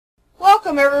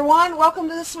Welcome everyone. Welcome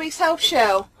to this week's Hope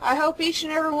Show. I hope each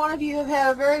and every one of you have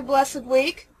had a very blessed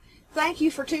week. Thank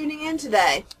you for tuning in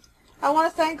today. I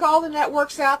want to thank all the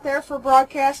networks out there for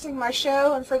broadcasting my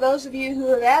show and for those of you who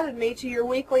have added me to your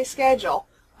weekly schedule.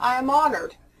 I am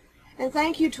honored. And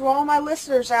thank you to all my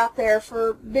listeners out there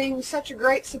for being such a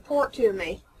great support to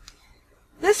me.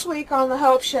 This week on the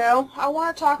Hope Show, I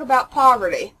want to talk about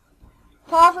poverty.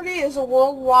 Poverty is a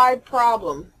worldwide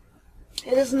problem.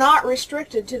 It is not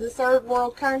restricted to the third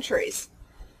world countries.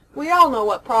 We all know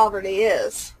what poverty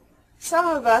is. Some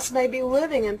of us may be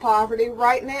living in poverty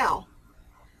right now.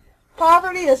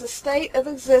 Poverty is a state of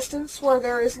existence where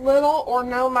there is little or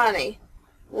no money,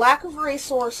 lack of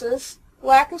resources,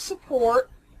 lack of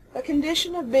support, a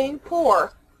condition of being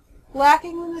poor,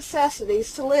 lacking the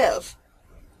necessities to live.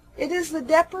 It is the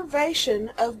deprivation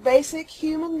of basic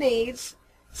human needs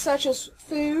such as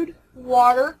food,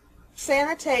 water,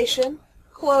 sanitation,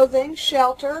 clothing,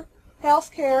 shelter,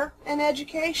 health care, and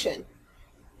education.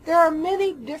 There are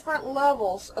many different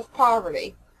levels of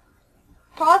poverty.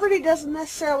 Poverty doesn't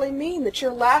necessarily mean that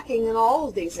you're lacking in all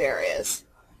of these areas.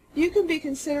 You can be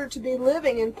considered to be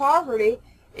living in poverty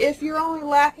if you're only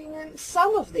lacking in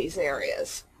some of these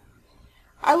areas.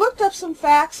 I looked up some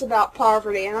facts about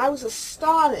poverty and I was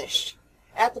astonished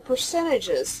at the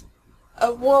percentages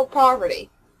of world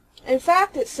poverty. In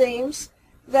fact, it seems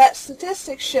that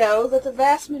statistics show that the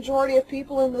vast majority of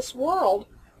people in this world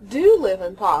do live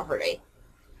in poverty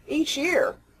each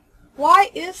year.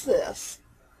 Why is this?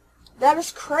 That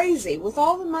is crazy. With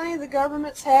all the money the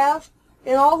governments have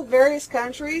in all the various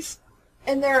countries,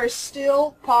 and there is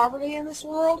still poverty in this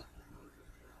world,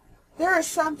 there is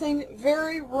something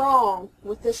very wrong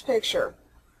with this picture.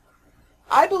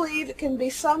 I believe it can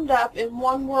be summed up in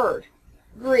one word: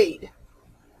 greed.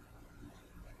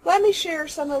 Let me share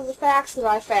some of the facts that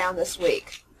I found this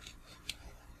week.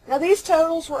 Now, these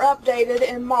totals were updated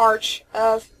in March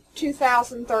of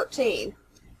 2013.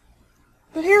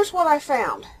 But here's what I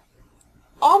found.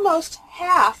 Almost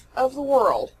half of the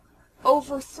world,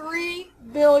 over 3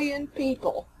 billion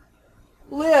people,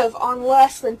 live on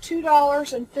less than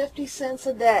 $2.50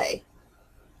 a day.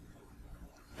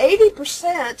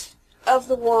 80% of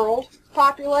the world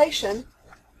population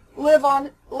live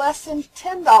on less than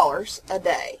 $10 a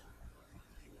day.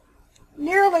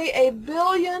 Nearly 1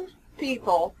 billion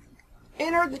people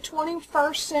entered the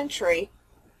 21st century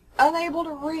unable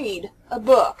to read a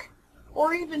book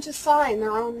or even to sign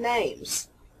their own names.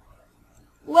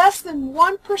 Less than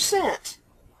 1%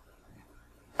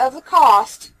 of the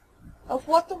cost of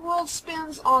what the world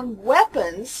spends on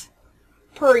weapons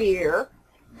per year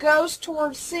goes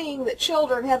towards seeing that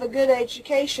children have a good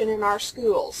education in our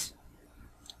schools.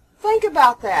 Think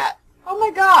about that. Oh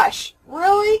my gosh,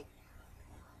 really?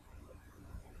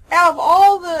 Out of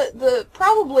all the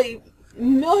probably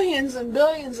millions and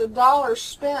billions of dollars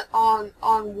spent on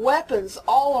weapons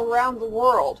all around the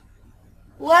world,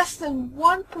 less than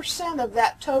 1% of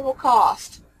that total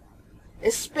cost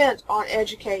is spent on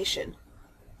education.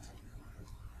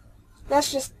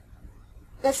 That's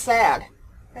sad.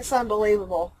 That's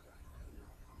unbelievable.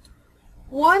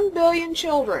 1 billion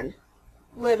children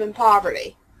live in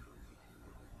poverty.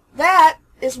 That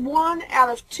is 1 out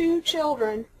of 2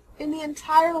 children in the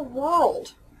entire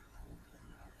world.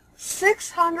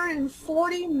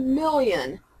 640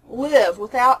 million live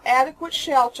without adequate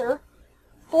shelter.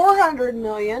 400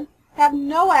 million have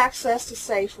no access to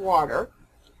safe water.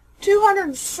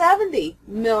 270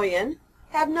 million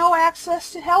have no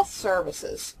access to health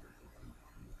services.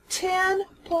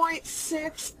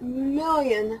 10.6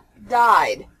 million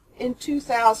died in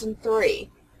 2003.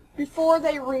 Before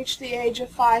they reach the age of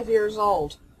 5 years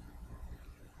old.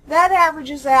 That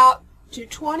averages out to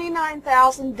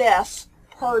 29,000 deaths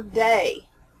per day.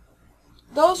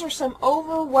 Those are some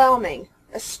overwhelming,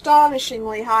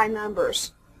 astonishingly high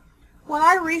numbers. When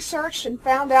I researched and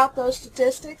found out those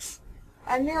statistics,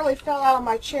 I nearly fell out of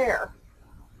my chair.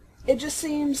 It just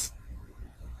seems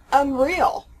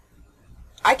unreal.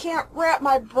 I can't wrap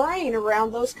my brain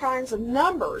around those kinds of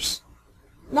numbers.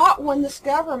 Not when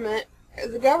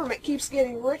the government keeps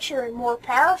getting richer and more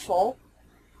powerful,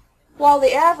 while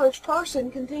the average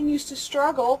person continues to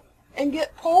struggle and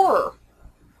get poorer.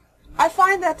 I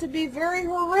find that to be very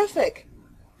horrific,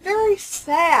 very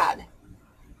sad.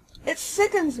 It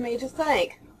sickens me to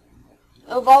think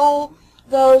of all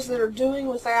those that are doing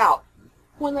without,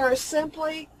 when there is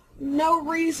simply no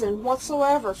reason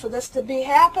whatsoever for this to be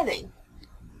happening.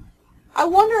 I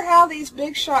wonder how these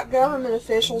big-shot government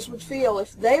officials would feel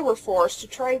if they were forced to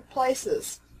trade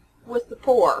places with the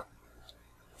poor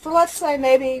for, let's say,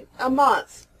 maybe a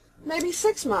month, maybe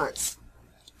 6 months,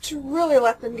 to really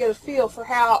let them get a feel for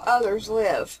how others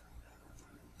live.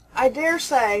 I dare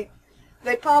say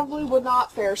they probably would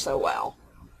not fare so well.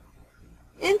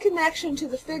 In connection to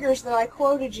the figures that I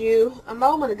quoted you a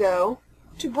moment ago,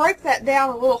 to break that down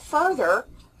a little further,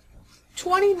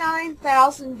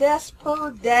 29,000 deaths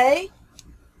per day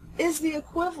is the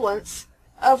equivalence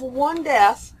of one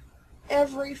death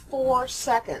every 4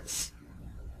 seconds.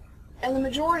 And the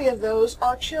majority of those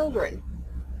are children.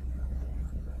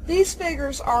 These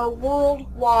figures are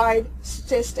worldwide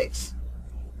statistics.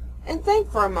 And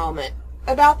think for a moment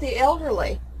about the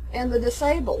elderly and the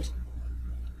disabled.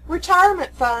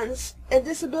 Retirement funds and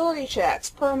disability checks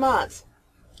per month,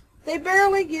 they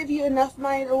barely give you enough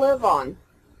money to live on.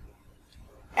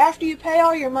 After you pay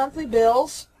all your monthly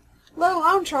bills, let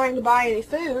alone trying to buy any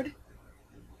food,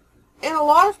 in a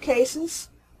lot of cases,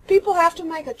 people have to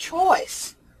make a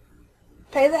choice.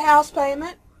 Pay the house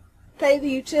payment, pay the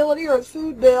utility or the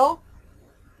food bill.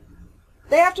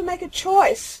 They have to make a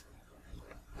choice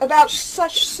about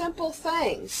such simple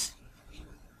things.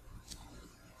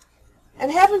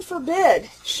 And heaven forbid,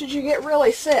 should you get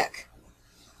really sick,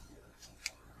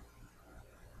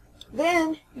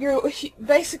 then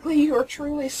you are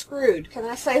truly screwed. Can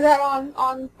I say that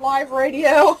on live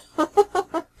radio?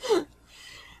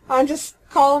 I'm just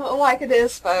calling it like it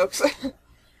is, folks.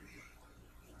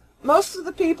 Most of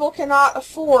the people cannot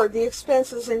afford the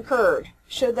expenses incurred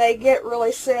should they get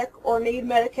really sick or need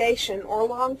medication or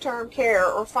long-term care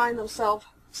or find themselves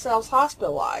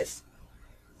hospitalized.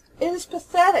 It is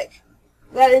pathetic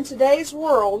that in today's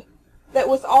world, that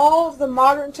with all of the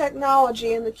modern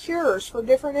technology and the cures for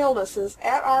different illnesses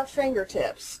at our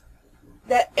fingertips,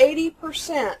 that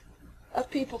 80% of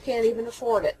people can't even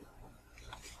afford it.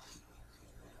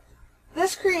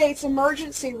 This creates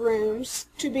emergency rooms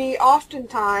to be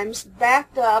oftentimes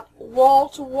backed up wall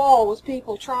to wall with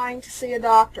people trying to see a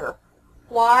doctor.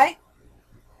 Why?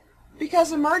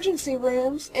 Because emergency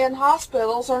rooms in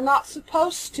hospitals are not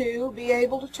supposed to be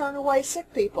able to turn away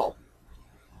sick people,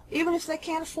 even if they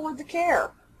can't afford the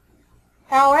care.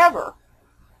 However,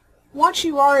 once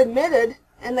you are admitted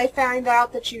and they find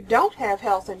out that you don't have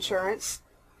health insurance,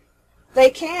 they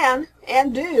can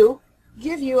and do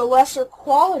give you a lesser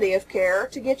quality of care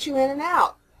to get you in and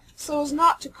out, so as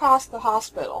not to cost the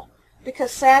hospital, because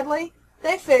sadly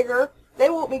they figure they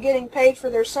won't be getting paid for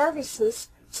their services,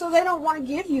 so they don't want to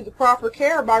give you the proper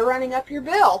care by running up your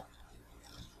bill.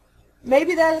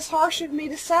 Maybe that is harsh of me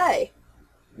to say.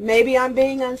 Maybe I'm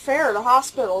being unfair to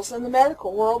hospitals and the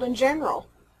medical world in general.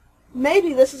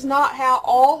 Maybe this is not how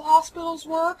all hospitals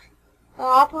work or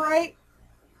operate,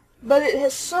 but it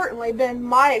has certainly been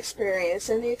my experience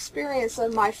and the experience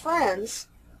of my friends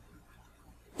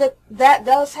that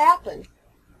does happen.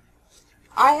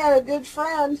 I had a good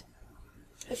friend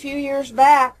a few years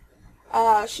back.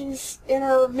 She's in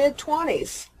her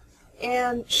mid-20s,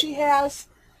 and she has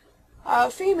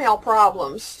female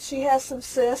problems. She has some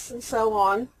cysts and so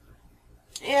on.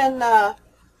 And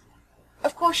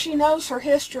of course she knows her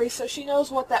history, so she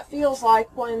knows what that feels like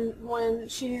when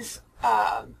she's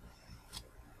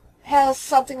has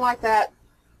something like that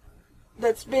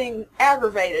that's being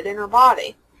aggravated in her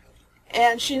body.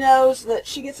 And she knows that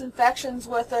she gets infections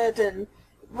with it and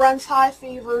runs high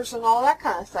fevers and all that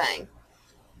kind of thing.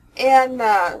 And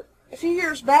a few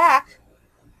years back,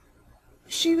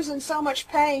 she was in so much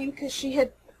pain because she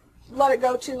had let it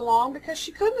go too long because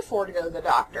she couldn't afford to go to the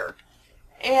doctor.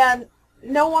 And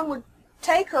no one would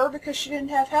take her because she didn't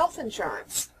have health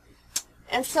insurance.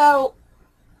 And so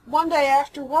one day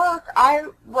after work, I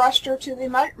rushed her to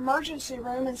the emergency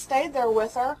room and stayed there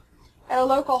with her at a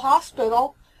local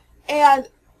hospital. And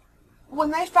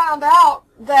when they found out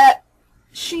that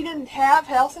she didn't have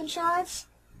health insurance,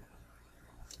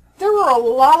 there were a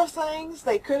lot of things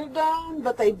they could have done,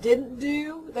 but they didn't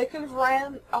do. They could have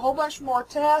ran a whole bunch more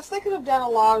tests. They could have done a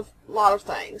lot of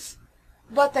things,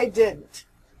 but they didn't.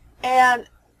 And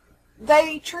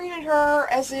they treated her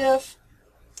as if,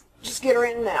 just get her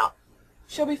in and out.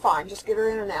 She'll be fine. Just get her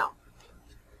in and out.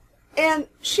 And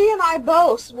she and I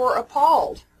both were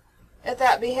appalled at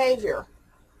that behavior.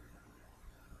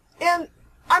 And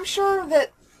I'm sure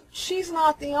that she's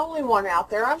not the only one out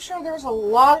there. I'm sure there's a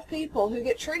lot of people who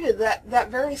get treated that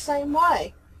very same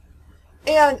way.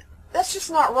 And that's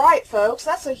just not right, folks.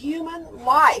 That's a human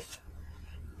life.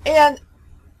 And,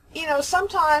 you know,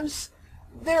 sometimes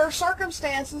their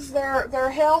circumstances, their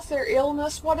health, their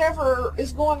illness, whatever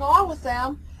is going on with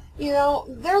them, you know,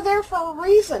 they're there for a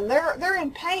reason. They're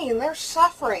in pain. They're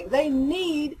suffering. They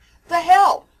need the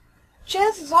help.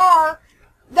 Chances are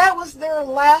that was their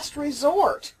last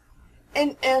resort.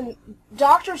 And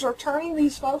doctors are turning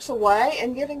these folks away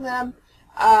and giving them,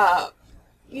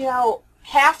 you know,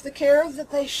 half the care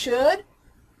that they should.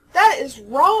 That is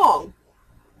wrong.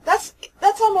 That's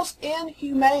almost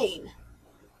inhumane.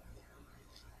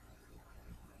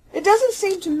 It doesn't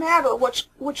seem to matter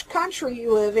which country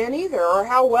you live in either, or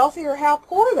how wealthy or how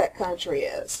poor that country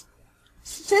is.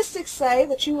 Statistics say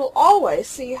that you will always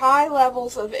see high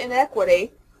levels of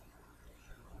inequity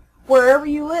wherever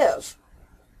you live.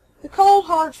 The cold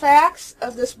hard facts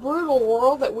of this brutal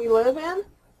world that we live in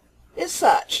is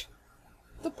such.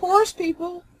 The poorest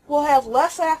people will have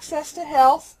less access to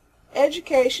health,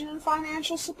 education, and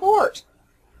financial support.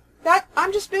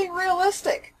 I'm just being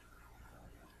realistic.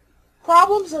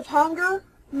 Problems of hunger,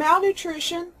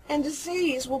 malnutrition, and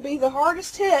disease will be the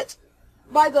hardest hit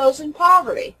by those in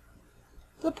poverty.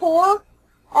 The poor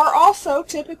are also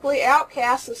typically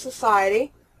outcasts of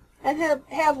society and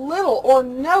have little or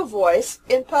no voice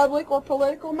in public or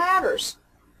political matters.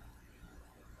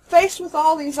 Faced with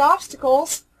all these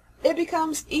obstacles, it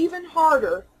becomes even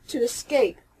harder to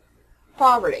escape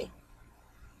poverty.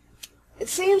 It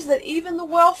seems that even the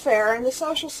welfare and the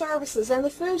social services and the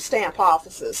food stamp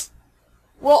offices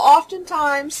will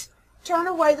oftentimes turn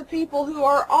away the people who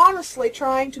are honestly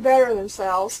trying to better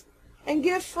themselves and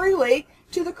give freely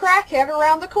to the crackhead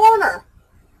around the corner.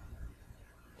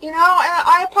 You know, and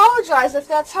I apologize if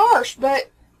that's harsh,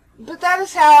 but that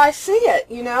is how I see it,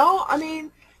 you know. I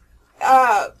mean,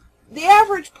 the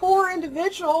average poor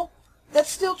individual that's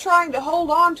still trying to hold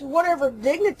on to whatever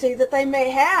dignity that they may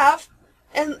have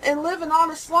and live an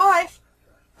honest life,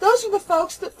 those are the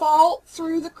folks that fall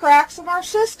through the cracks of our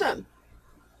system.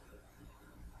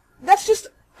 That's just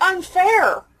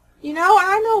unfair, you know, and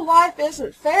I know life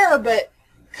isn't fair, but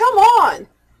come on.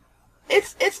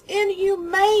 It's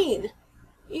inhumane.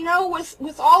 You know,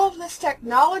 with all of this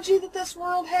technology that this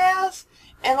world has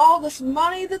and all this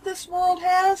money that this world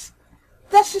has,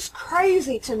 that's just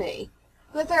crazy to me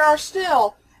that there are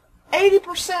still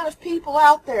 80% of people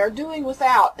out there doing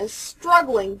without and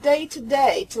struggling day to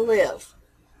day to live.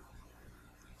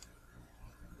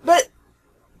 But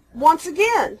once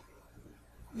again,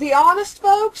 the honest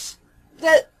folks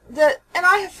that and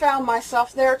I have found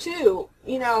myself there too,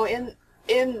 you know, in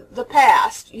the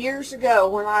past, years ago,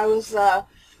 when I was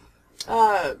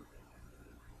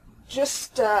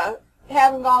just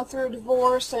having gone through a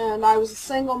divorce, and I was a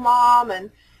single mom,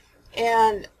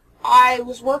 and I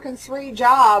was working 3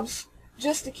 jobs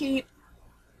just to keep,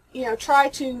 you know, try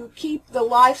to keep the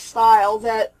lifestyle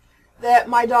that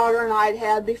my daughter and I had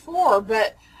had before,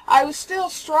 but I was still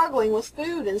struggling with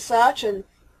food and such, and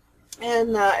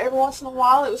every once in a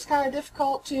while it was kind of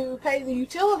difficult to pay the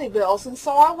utility bills, and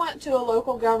so I went to a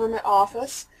local government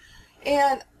office,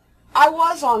 and I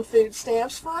was on food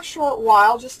stamps for a short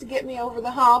while just to get me over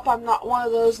the hump. I'm not one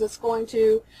of those that's going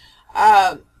to,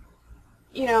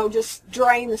 you know, just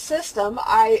drain the system.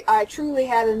 I truly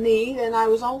had a need, and I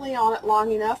was only on it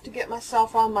long enough to get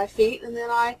myself on my feet, and then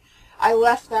I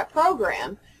left that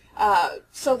program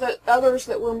so that others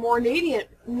that were more needy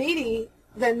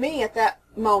than me at that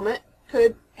moment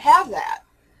could have that.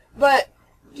 But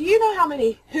do you know how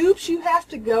many hoops you have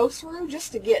to go through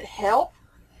just to get help?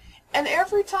 And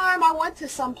every time I went to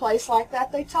some place like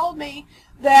that, they told me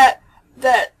that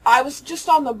I was just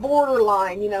on the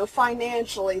borderline, you know,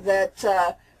 financially,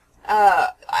 that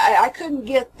I couldn't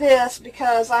get this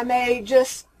because I made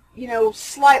just, you know,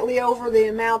 slightly over the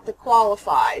amount that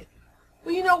qualified.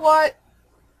 Well, you know what?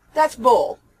 That's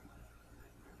bull.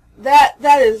 That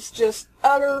is just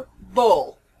utter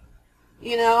bull,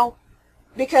 you know,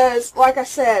 because, like I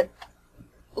said,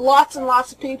 lots and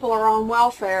lots of people are on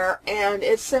welfare, and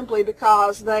it's simply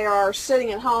because they are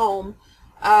sitting at home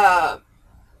and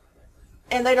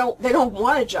they don't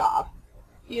want a job,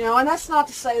 you know. And that's not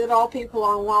to say that all people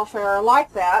on welfare are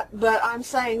like that, but I'm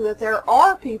saying that there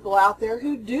are people out there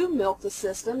who do milk the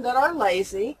system, that are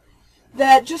lazy,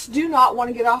 that just do not want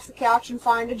to get off the couch and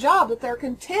find a job, that they're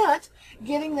content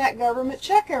getting that government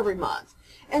check every month.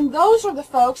 And those are the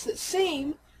folks that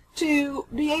seem to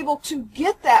be able to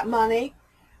get that money,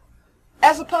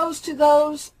 as opposed to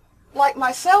those like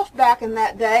myself back in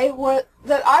that day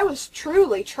that I was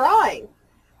truly trying.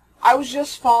 I was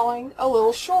just falling a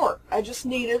little short. I just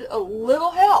needed a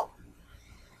little help.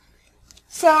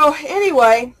 So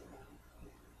anyway,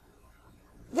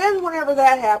 then whenever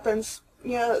that happens,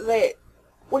 you know,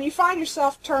 when you find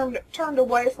yourself turned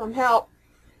away from help,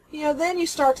 you know, then you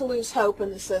start to lose hope in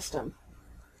the system.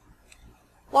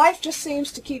 Life just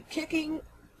seems to keep kicking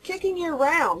you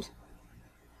around,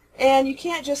 and you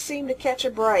can't just seem to catch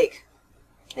a break,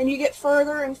 and you get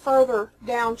further and further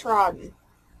downtrodden.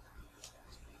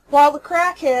 While the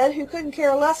crackhead, who couldn't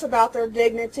care less about their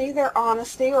dignity, their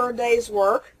honesty, or a day's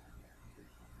work,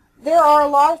 there are a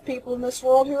lot of people in this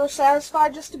world who are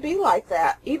satisfied just to be like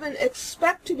that, even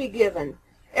expect to be given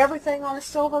everything on a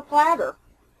silver platter.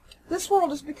 This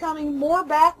world is becoming more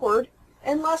backward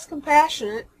and less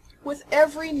compassionate with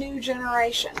every new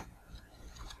generation.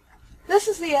 This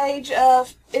is the age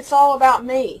of it's all about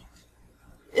me.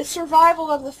 It's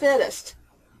survival of the fittest.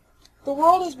 The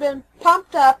world has been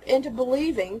pumped up into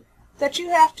believing that you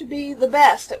have to be the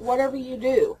best at whatever you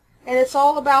do, and it's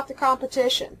all about the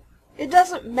competition. It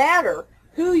doesn't matter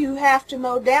who you have to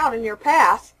mow down in your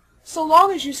path, so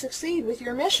long as you succeed with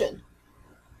your mission.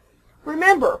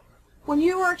 Remember, when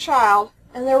you were a child,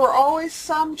 and there were always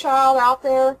some child out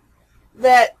there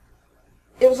that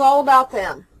it was all about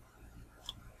them.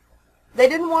 They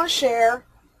didn't want to share.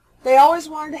 They always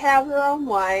wanted to have their own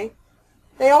way.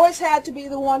 They always had to be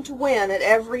the one to win at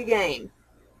every game,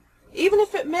 even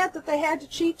if it meant that they had to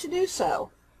cheat to do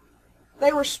so.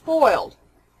 They were spoiled,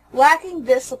 lacking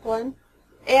discipline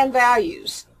and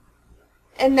values.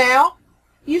 And now,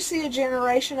 you see a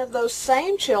generation of those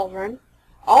same children,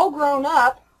 all grown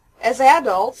up as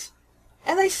adults,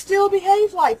 and they still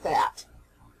behave like that.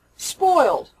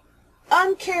 Spoiled,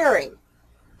 uncaring,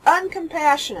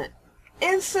 uncompassionate,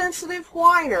 insensitive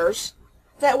whiners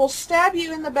that will stab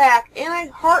you in the back in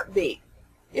a heartbeat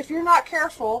if you're not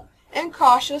careful and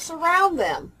cautious around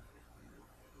them.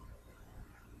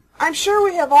 I'm sure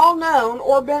we have all known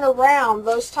or been around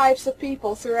those types of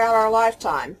people throughout our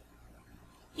lifetime.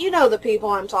 You know the people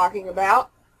I'm talking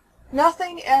about.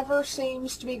 Nothing ever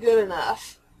seems to be good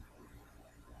enough.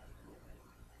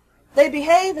 They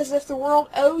behave as if the world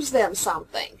owes them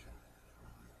something.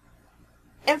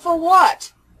 And for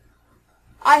what?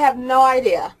 I have no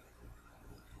idea.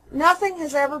 Nothing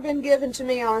has ever been given to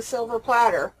me on a silver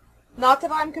platter. Not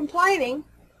that I'm complaining,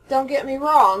 don't get me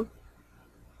wrong,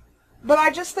 but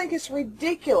I just think it's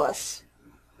ridiculous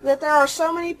that there are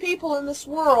so many people in this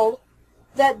world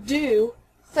that do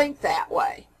think that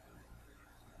way.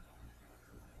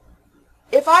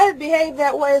 If I had behaved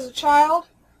that way as a child,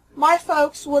 my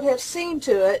folks would have seen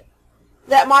to it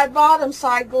that my bottom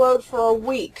side glowed for a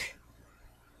week.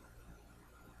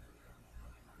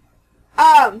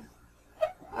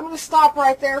 I'm going to stop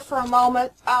right there for a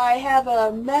moment. I have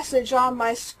a message on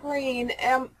my screen.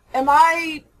 Am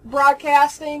I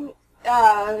broadcasting?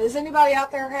 Is anybody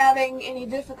out there having any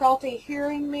difficulty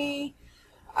hearing me?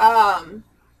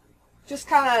 Just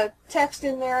kind of text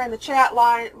in there in the chat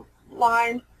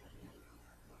line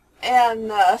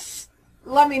and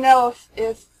let me know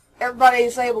if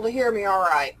everybody's able to hear me all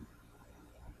right.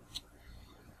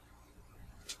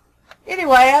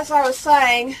 Anyway, as I was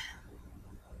saying,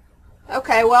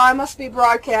 okay, well, I must be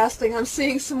broadcasting. I'm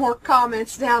seeing some more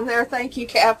comments down there. Thank you,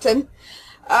 Captain.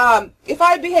 If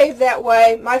I had behaved that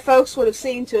way, my folks would have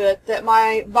seen to it that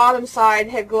my bottom side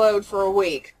had glowed for a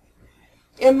week.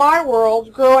 In my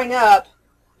world, growing up,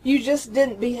 you just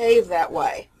didn't behave that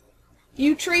way.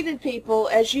 You treated people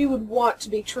as you would want to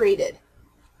be treated.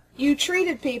 You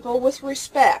treated people with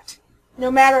respect, no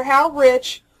matter how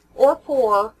rich or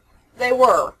poor they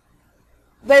were.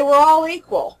 They were all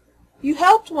equal. You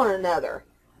helped one another.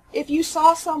 If you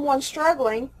saw someone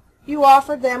struggling, you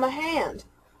offered them a hand.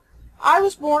 I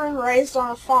was born and raised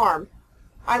on a farm.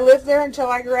 I lived there until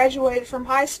I graduated from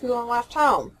high school and left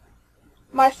home.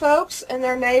 My folks and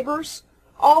their neighbors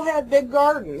all had big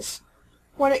gardens.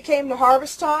 When it came to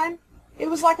harvest time, it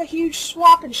was like a huge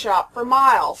swap-and shop for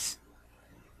miles.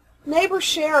 Neighbors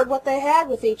shared what they had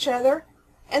with each other,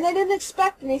 and they didn't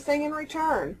expect anything in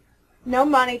return. No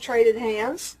money traded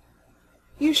hands.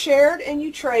 You shared and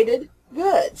you traded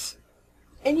goods,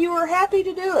 and you were happy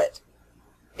to do it.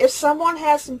 If someone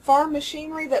had some farm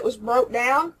machinery that was broke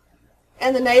down,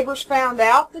 and the neighbors found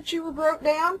out that you were broke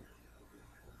down,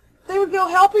 they would go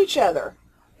help each other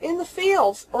in the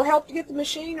fields or help to get the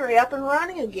machinery up and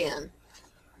running again.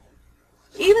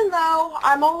 Even though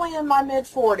I'm only in my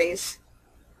mid-40s,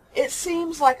 it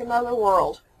seems like another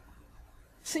world.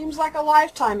 Seems like a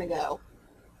lifetime ago.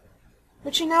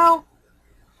 But you know,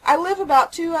 I live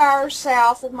about 2 hours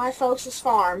south of my folks'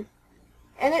 farm,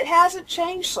 and it hasn't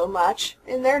changed so much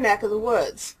in their neck of the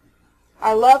woods.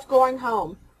 I love going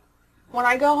home. When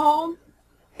I go home,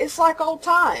 it's like old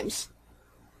times.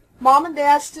 Mom and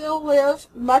Dad still live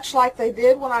much like they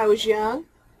did when I was young,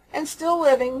 and still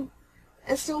living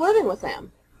with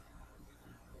them.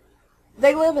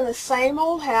 They live in the same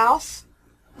old house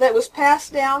that was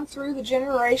passed down through the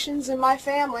generations in my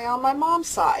family on my mom's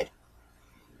side.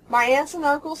 My aunts and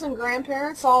uncles and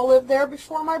grandparents all lived there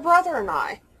before my brother and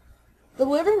I. The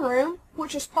living room,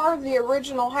 which is part of the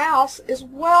original house, is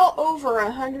well over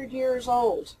 100 years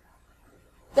old.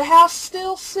 The house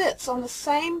still sits on the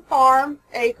same farm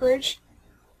acreage,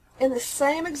 in the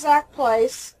same exact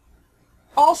place,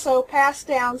 also passed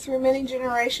down through many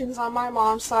generations on my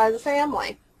mom's side of the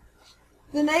family.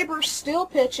 The neighbors still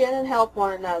pitch in and help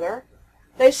one another.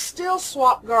 They still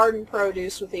swap garden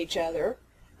produce with each other.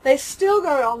 They still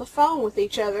go on the phone with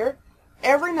each other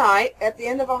every night at the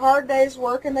end of a hard day's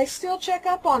work, and they still check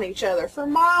up on each other for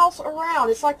miles around.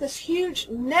 It's like this huge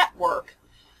network,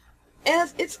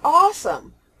 and it's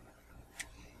awesome.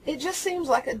 It just seems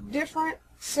like a different,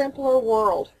 simpler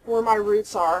world where my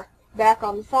roots are, back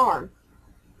on the farm,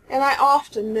 and I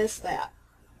often miss that.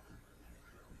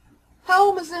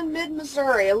 Home is in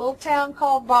mid-Missouri, a little town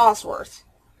called Bosworth.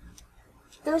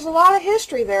 There's a lot of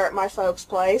history there at my folks'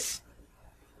 place.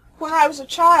 When I was a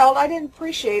child, I didn't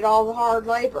appreciate all the hard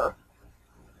labor,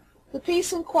 the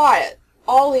peace and quiet,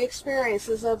 all the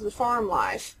experiences of the farm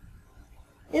life.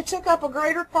 It took up a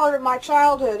greater part of my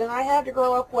childhood, and I had to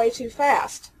grow up way too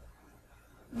fast.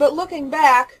 But looking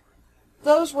back,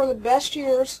 those were the best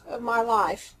years of my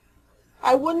life.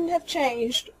 I wouldn't have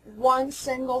changed one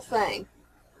single thing.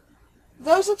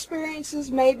 Those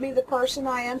experiences made me the person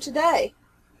I am today,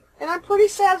 and I'm pretty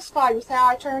satisfied with how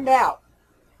I turned out.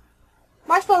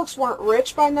 My folks weren't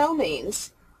rich by no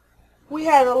means. We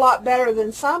had it a lot better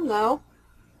than some, though.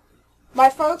 My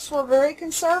folks were very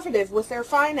conservative with their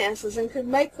finances and could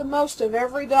make the most of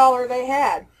every dollar they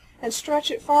had and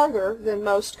stretch it farther than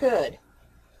most could.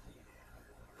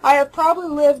 I have probably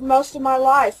lived most of my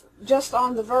life just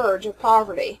on the verge of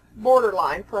poverty,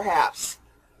 borderline perhaps.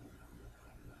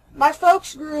 My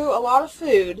folks grew a lot of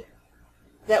food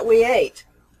that we ate.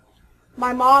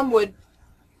 My mom would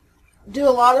do a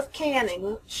lot of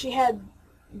canning. She had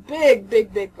big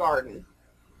garden,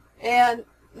 and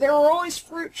there were always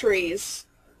fruit trees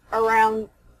around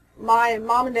my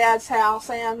mom and dad's house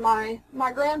and my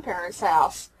grandparents'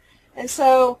 house. And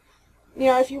so, you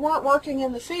know, if you weren't working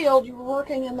in the field, you were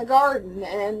working in the garden.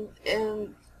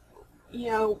 And you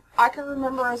know, I can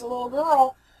remember as a little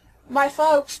girl, my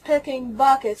folks picking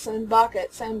buckets and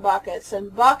buckets and buckets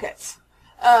and buckets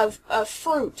of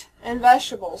fruit and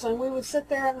vegetables, and we would sit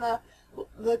there in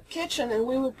the kitchen and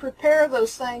we would prepare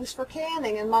those things for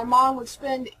canning, and my mom would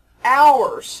spend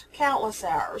hours, countless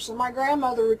hours, and my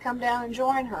grandmother would come down and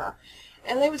join her,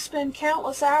 and they would spend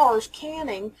countless hours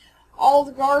canning all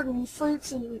the garden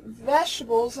fruits and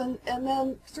vegetables, and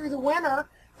then through the winter,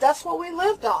 that's what we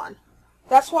lived on.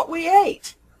 That's what we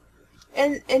ate.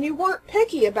 And you weren't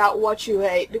picky about what you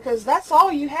ate, because that's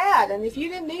all you had, and if you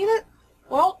didn't eat it,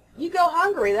 well, you go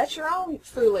hungry. That's your own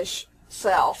foolish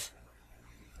self.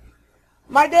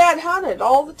 My dad hunted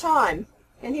all the time,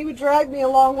 and he would drag me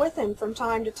along with him from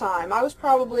time to time. I was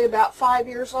probably about 5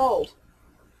 years old.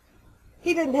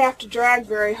 He didn't have to drag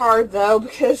very hard, though,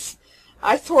 because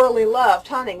I thoroughly loved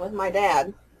hunting with my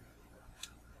dad.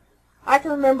 I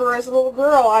can remember as a little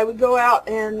girl, I would go out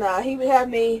and he would have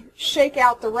me shake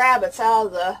out the rabbits out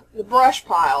of the brush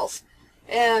piles.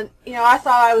 And, you know, I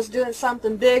thought I was doing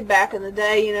something big back in the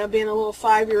day, you know, being a little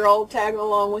 5-year-old tagging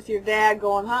along with your dad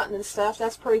going hunting and stuff.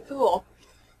 That's pretty cool.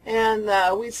 And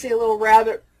we'd see a little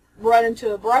rabbit run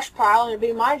into a brush pile, and it'd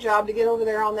be my job to get over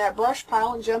there on that brush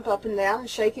pile and jump up and down and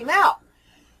shake him out.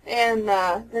 And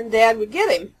then Dad would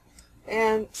get him.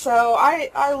 And so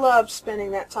I loved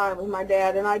spending that time with my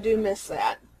dad, and I do miss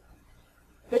that.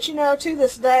 But, you know, to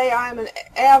this day, I'm an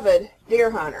avid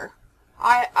deer hunter.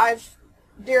 I've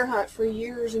deer hunt for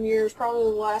years and years, probably the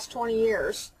last 20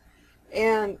 years.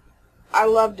 And I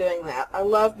love doing that. I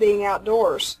love being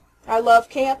outdoors. I love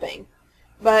camping.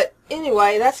 But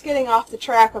anyway, that's getting off the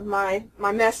track of my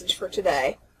message for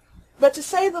today. But to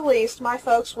say the least, my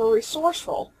folks were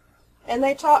resourceful, and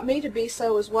they taught me to be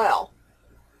so as well.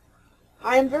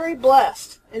 I am very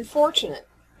blessed and fortunate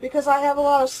because I have a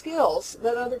lot of skills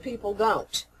that other people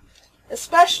don't,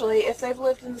 especially if they've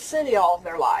lived in the city all of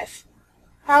their life.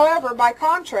 However, by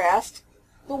contrast,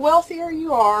 the wealthier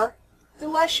you are, the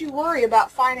less you worry about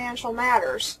financial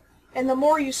matters, and the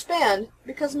more you spend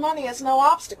because money is no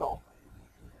obstacle.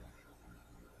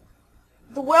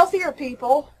 The wealthier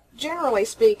people, generally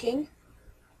speaking,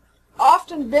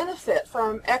 often benefit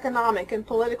from economic and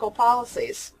political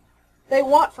policies they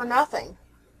want for nothing.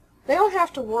 They don't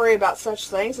have to worry about such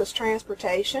things as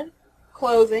transportation,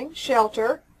 clothing,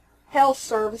 shelter, health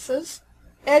services,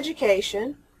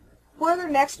 education, where their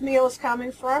next meal is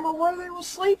coming from, or where they will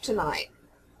sleep tonight.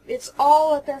 It's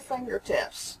all at their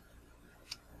fingertips.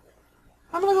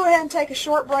 I'm going to go ahead and take a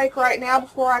short break right now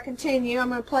before I continue. I'm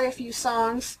going to play a few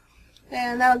songs,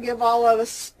 and that'll give all of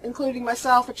us, including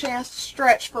myself, a chance to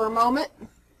stretch for a moment.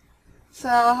 So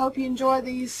I hope you enjoy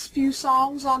these few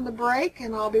songs on the break,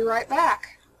 and I'll be right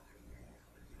back.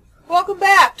 Welcome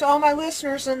back to all my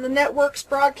listeners in the networks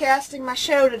broadcasting my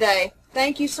show today.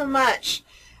 Thank you so much.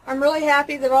 I'm really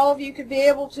happy that all of you could be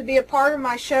able to be a part of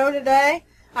my show today.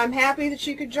 I'm happy that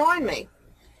you could join me.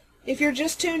 If you're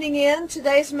just tuning in,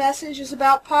 today's message is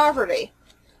about poverty.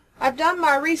 I've done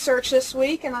my research this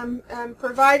week, and I'm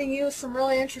providing you with some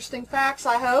really interesting facts,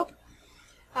 I hope.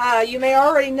 You may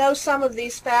already know some of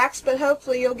these facts, but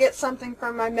hopefully you'll get something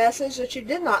from my message that you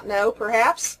did not know,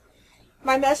 perhaps.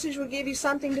 My message will give you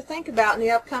something to think about in the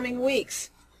upcoming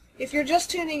weeks. If you're just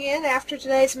tuning in after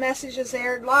today's message is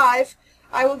aired live,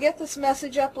 I will get this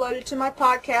message uploaded to my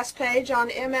podcast page on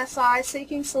MSI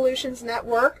Seeking Solutions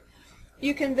Network.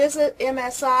 You can visit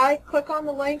MSI, click on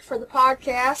the link for the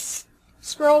podcasts,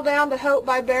 scroll down to Hope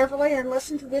by Beverly, and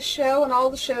listen to this show and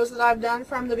all the shows that I've done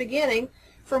from the beginning,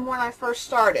 from when I first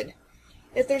started.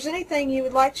 If there's anything you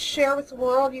would like to share with the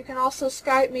world, you can also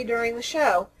Skype me during the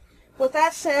show. With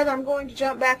that said, I'm going to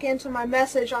jump back into my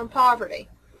message on poverty.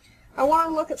 I want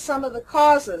to look at some of the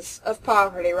causes of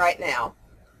poverty right now.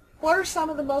 What are some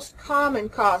of the most common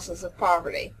causes of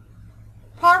poverty?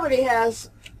 Poverty has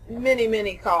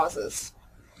many causes.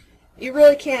 You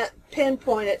really can't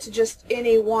pinpoint it to just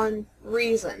any one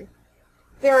reason.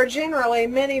 There are generally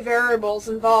many variables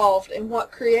involved in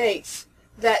what creates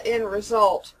that end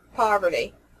result,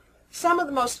 poverty. Some of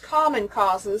the most common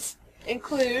causes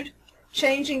include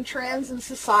changing trends in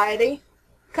society,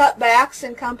 cutbacks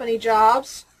in company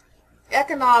jobs,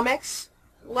 economics,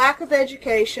 lack of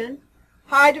education,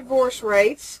 high divorce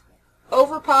rates,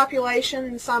 overpopulation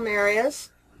in some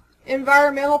areas,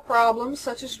 environmental problems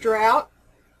such as drought,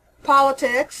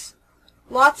 politics,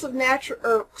 loss of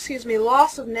natural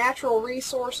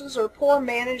resources or poor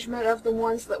management of the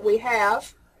ones that we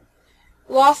have,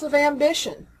 loss of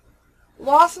ambition,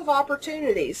 loss of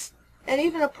opportunities, and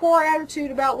even a poor attitude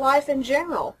about life in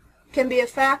general can be a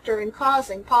factor in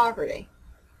causing poverty.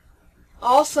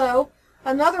 Also,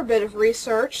 another bit of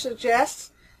research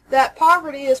suggests that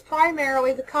poverty is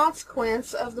primarily the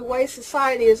consequence of the way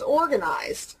society is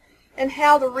organized and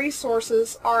how the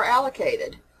resources are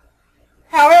allocated.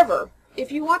 However,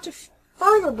 if you want to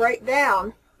further break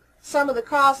down some of the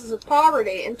causes of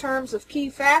poverty in terms of key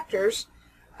factors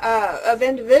of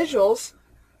individuals,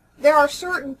 there are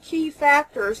certain key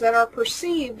factors that are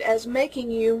perceived as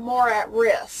making you more at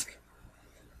risk.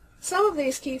 Some of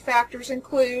these key factors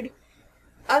include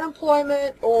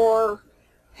unemployment or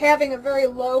having a very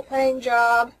low-paying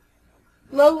job,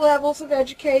 low levels of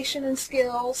education and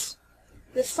skills,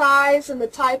 the size and the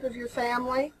type of your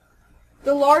family.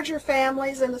 The larger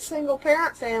families and the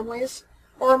single-parent families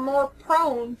are more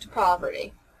prone to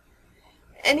poverty.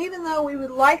 And even though we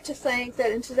would like to think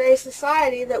that in today's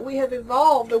society that we have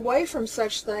evolved away from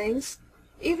such things,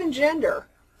 even gender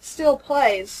still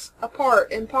plays a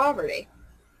part in poverty.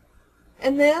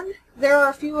 And then there are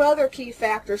a few other key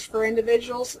factors for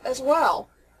individuals as well.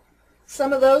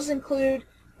 Some of those include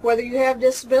whether you have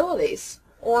disabilities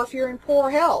or if you're in poor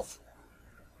health,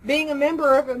 being a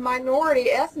member of a minority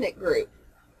ethnic group,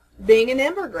 being an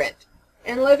immigrant,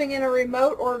 and living in a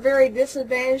remote or very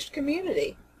disadvantaged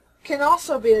community can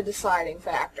also be a deciding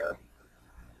factor.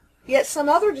 Yet some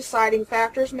other deciding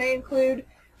factors may include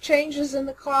changes in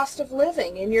the cost of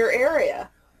living in your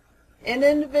area and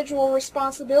individual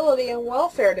responsibility and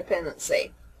welfare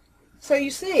dependency. So you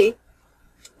see,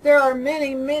 there are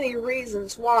many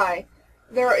reasons why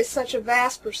there is such a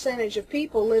vast percentage of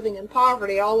people living in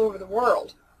poverty all over the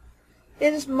world.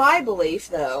 It is my belief,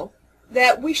 though,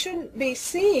 that we shouldn't be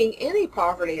seeing any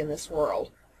poverty in this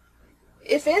world.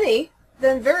 If any,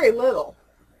 then very little.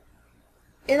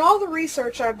 In all the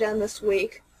research I've done this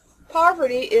week,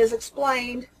 poverty is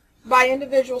explained by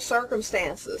individual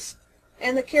circumstances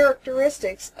and the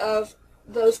characteristics of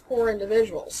those poor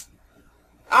individuals.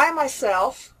 I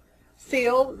myself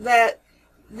feel that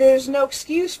there's no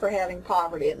excuse for having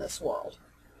poverty in this world.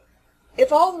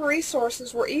 If all the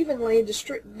resources were evenly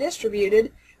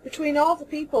distributed between all the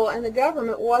people and the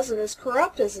government wasn't as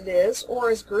corrupt as it is or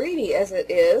as greedy as it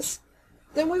is,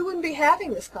 then we wouldn't be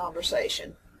having this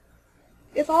conversation.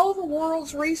 If all the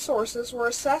world's resources were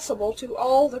accessible to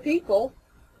all the people,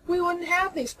 we wouldn't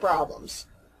have these problems.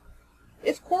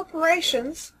 If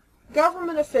corporations,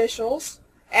 government officials,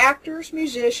 actors,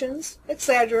 musicians,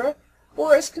 etc.,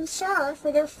 were as concerned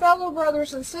for their fellow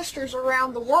brothers and sisters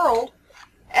around the world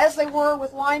as they were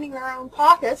with lining their own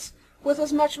pockets with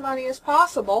as much money as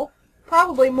possible,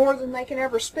 probably more than they can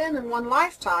ever spend in one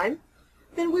lifetime,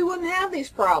 then we wouldn't have these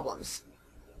problems.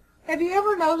 Have you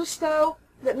ever noticed, though,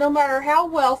 that no matter how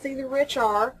wealthy the rich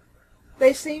are,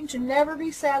 they seem to never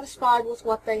be satisfied with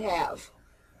what they have?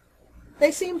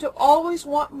 They seem to always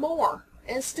want more,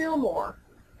 and still more,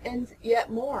 and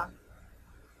yet more.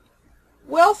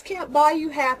 Wealth can't buy you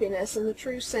happiness in the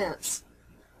true sense.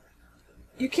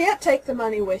 You can't take the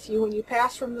money with you when you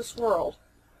pass from this world.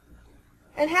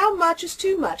 And how much is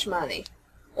too much money?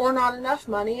 or not enough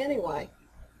money anyway.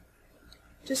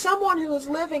 To someone who is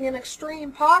living in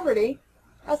extreme poverty,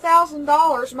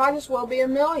 $1,000 might as well be $1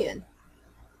 million.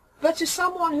 But to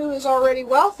someone who is already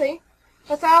wealthy,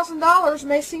 $1,000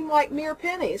 may seem like mere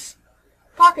pennies,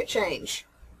 pocket change.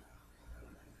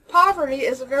 Poverty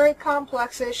is a very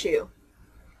complex issue.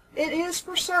 It is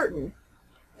for certain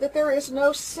that there is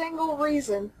no single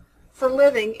reason for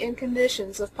living in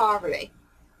conditions of poverty.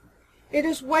 It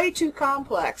is way too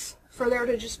complex for there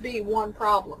to just be one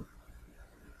problem.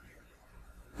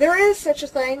 There is such a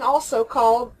thing also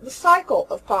called the cycle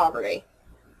of poverty.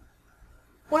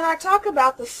 When I talk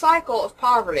about the cycle of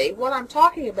poverty, what I'm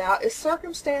talking about is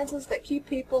circumstances that keep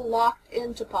people locked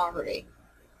into poverty.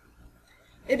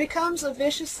 It becomes a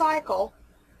vicious cycle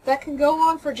that can go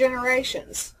on for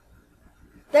generations.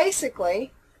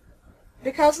 Basically,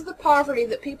 because of the poverty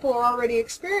that people are already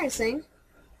experiencing,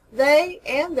 they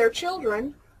and their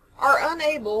children are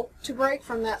unable to break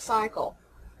from that cycle.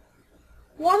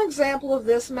 One example of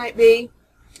this might be,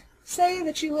 say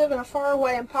that you live in a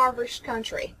faraway impoverished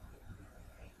country.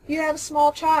 You have a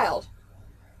small child.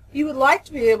 You would like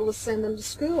to be able to send them to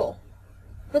school,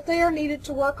 but they are needed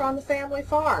to work on the family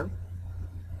farm.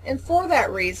 And for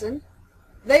that reason,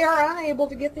 they are unable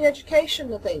to get the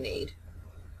education that they need.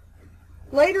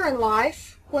 Later in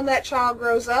life, when that child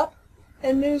grows up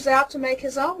and moves out to make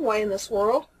his own way in this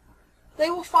world, they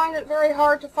will find it very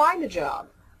hard to find a job.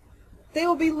 They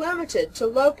will be limited to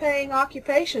low-paying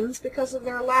occupations because of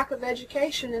their lack of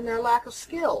education and their lack of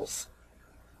skills.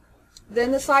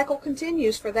 Then the cycle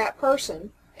continues for that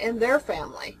person and their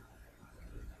family.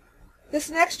 This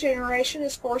next generation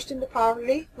is forced into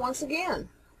poverty once again.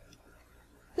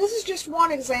 This is just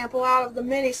one example out of the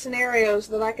many scenarios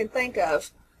that I can think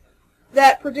of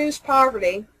that produce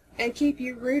poverty and keep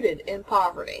you rooted in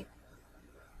poverty.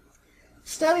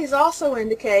 Studies also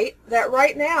indicate that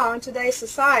right now in today's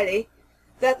society,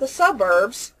 that the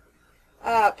suburbs,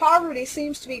 poverty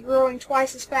seems to be growing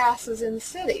twice as fast as in the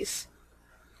cities.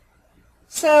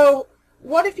 So,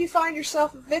 what if you find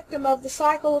yourself a victim of the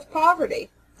cycle of poverty?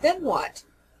 Then what?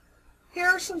 Here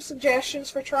are some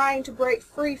suggestions for trying to break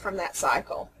free from that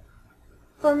cycle.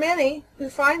 For many who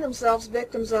find themselves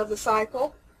victims of the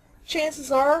cycle,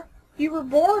 chances are you were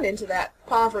born into that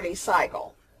poverty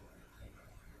cycle.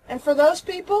 And for those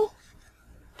people,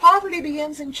 poverty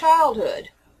begins in childhood,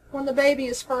 when the baby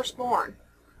is first born.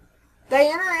 They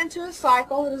enter into a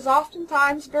cycle that is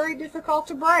oftentimes very difficult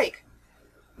to break,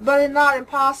 but not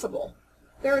impossible.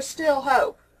 There is still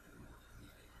hope.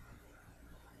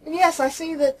 And yes, I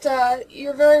see that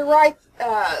you're very right.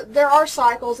 There are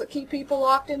cycles that keep people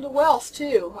locked into wealth,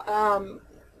 too.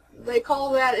 They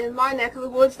call that, in my neck of the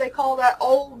woods, they call that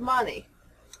old money,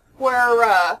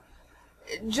 where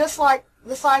just like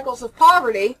the cycles of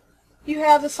poverty, you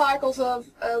have the cycles of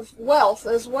wealth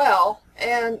as well,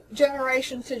 and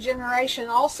generation to generation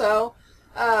also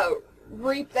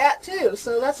reap that too.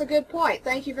 So that's a good point.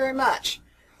 Thank you very much.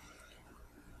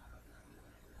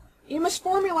 You must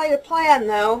formulate a plan,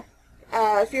 though.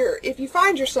 If you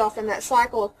find yourself in that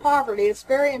cycle of poverty, it's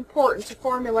very important to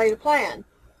formulate a plan.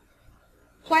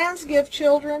 Plans give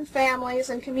children, families,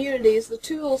 and communities the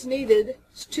tools needed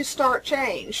to start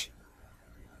change.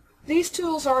 These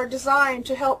tools are designed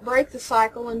to help break the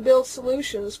cycle and build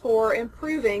solutions for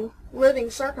improving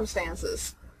living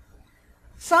circumstances.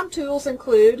 Some tools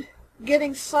include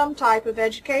getting some type of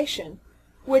education,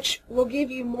 which will give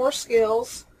you more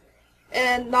skills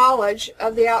and knowledge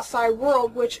of the outside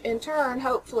world, which in turn,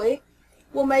 hopefully,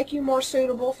 will make you more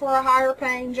suitable for a higher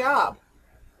paying job.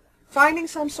 Finding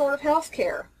some sort of health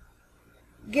care.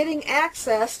 Getting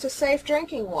access to safe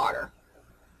drinking water.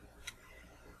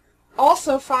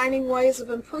 Also finding ways of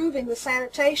improving the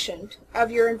sanitation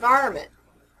of your environment.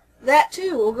 That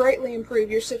too will greatly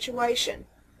improve your situation.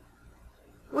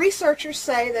 Researchers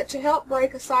say that to help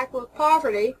break a cycle of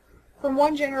poverty from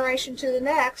one generation to the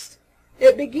next,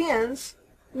 it begins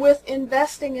with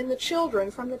investing in the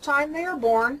children from the time they are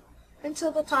born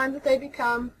until the time that they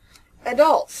become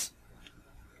adults.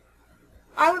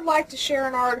 I would like to share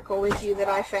an article with you that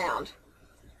I found.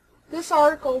 This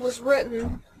article was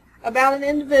written about an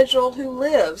individual who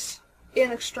lives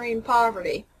in extreme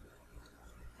poverty.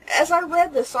 As I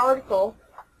read this article,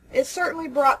 it certainly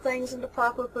brought things into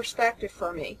proper perspective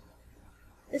for me.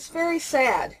 It's very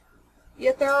sad,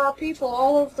 yet there are people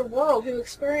all over the world who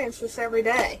experience this every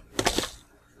day.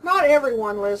 Not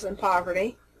everyone lives in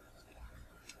poverty.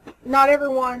 Not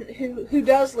everyone who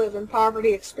does live in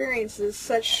poverty experiences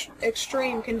such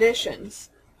extreme conditions.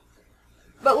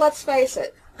 But let's face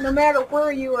it, no matter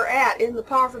where you are at in the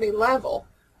poverty level,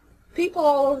 people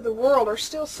all over the world are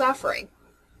still suffering,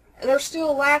 and they're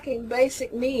still lacking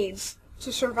basic needs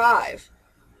to survive.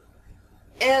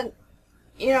 And,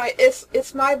 you know,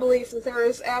 it's my belief that there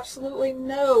is absolutely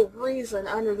no reason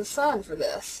under the sun for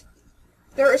this.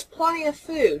 There is plenty of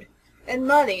food and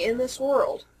money in this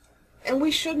world, and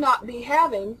we should not be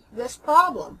having this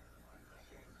problem.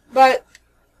 But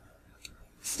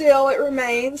still, it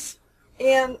remains,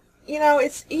 and, you know,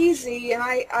 it's easy, and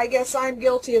I guess I'm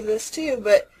guilty of this too,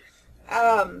 but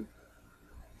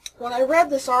when I read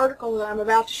this article that I'm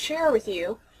about to share with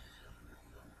you,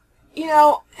 you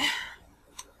know,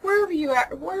 wherever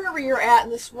you're at in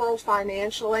this world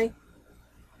financially,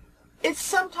 it's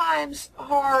sometimes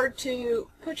hard to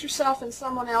put yourself in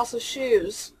someone else's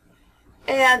shoes,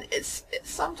 and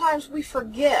sometimes we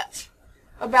forget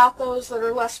about those that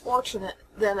are less fortunate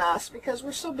than us because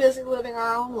we're so busy living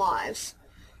our own lives.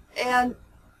 And,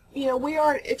 you know, we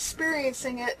aren't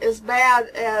experiencing it as bad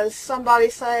as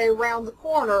somebody, say, around the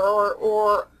corner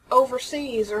or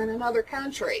overseas or in another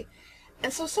country.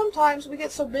 And so sometimes we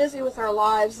get so busy with our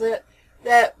lives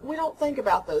that we don't think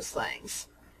about those things.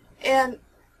 And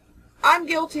I'm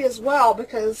guilty as well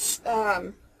because,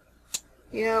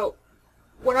 you know,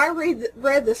 when I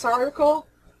read this article,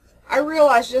 I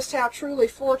realized just how truly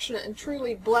fortunate and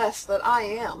truly blessed that I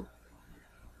am.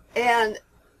 And,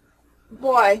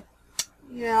 boy,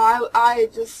 you know, I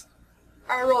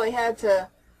really had to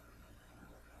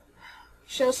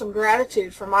show some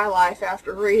gratitude for my life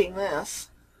after reading this.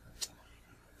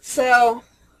 So,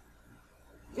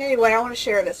 anyway, I want to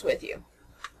share this with you.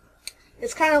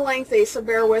 It's kind of lengthy, so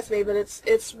bear with me, but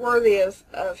it's worthy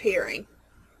of hearing.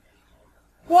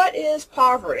 What is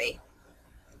poverty?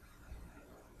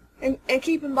 And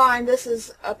keep in mind, this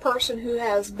is a person who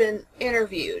has been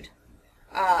interviewed.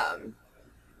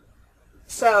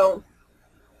 So,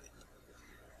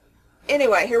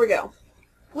 anyway, here we go.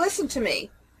 Listen to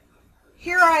me.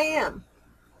 Here I am,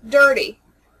 dirty,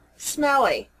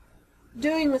 smelly,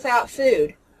 doing without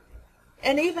food,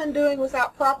 and even doing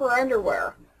without proper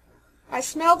underwear. I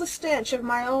smell the stench of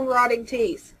my own rotting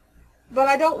teeth, but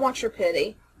I don't want your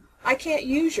pity. I can't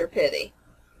use your pity.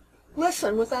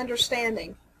 Listen with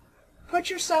understanding. Put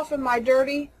yourself in my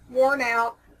dirty,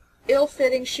 worn-out,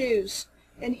 ill-fitting shoes,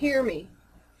 and hear me.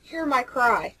 Hear my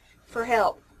cry for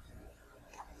help.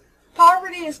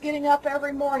 Poverty is getting up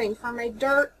every morning from a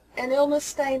dirt and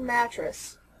illness-stained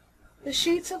mattress. The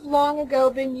sheets have long ago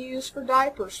been used for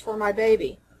diapers for my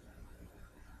baby.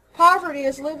 Poverty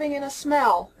is living in a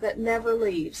smell that never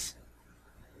leaves.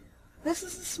 This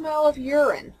is the smell of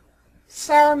urine,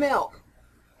 sour milk,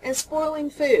 and spoiling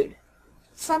food,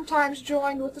 sometimes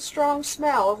joined with the strong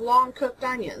smell of long-cooked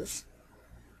onions.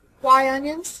 Why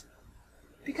onions?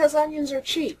 Because onions are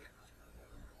cheap.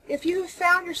 If you have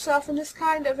found yourself in this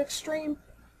kind of extreme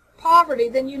poverty,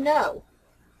 then you know.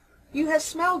 You have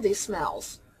smelled these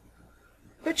smells,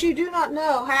 but you do not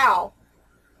know how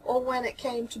or when it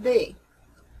came to be.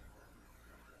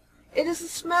 It is the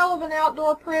smell of an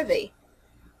outdoor privy.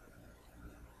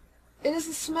 It is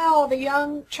the smell of a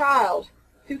young child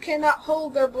who cannot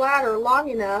hold their bladder long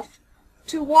enough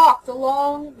to walk the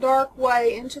long, dark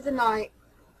way into the night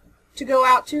to go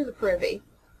out to the privy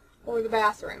or the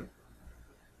bathroom.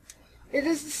 It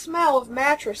is the smell of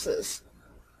mattresses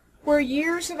where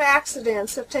years of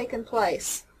accidents have taken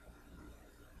place.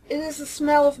 It is the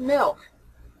smell of milk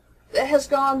that has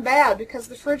gone bad because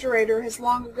the refrigerator has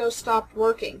long ago stopped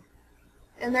working,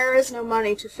 and there is no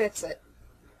money to fix it.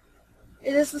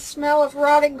 It is the smell of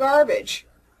rotting garbage.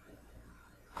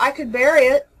 I could bury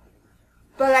it,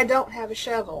 but I don't have a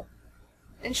shovel,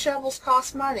 and shovels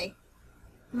cost money,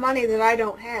 money that I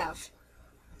don't have.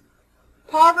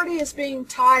 Poverty is being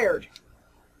tired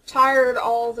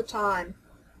all the time.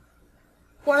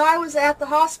 When I was at the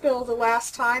hospital the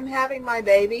last time having my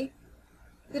baby,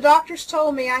 the doctors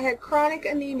told me I had chronic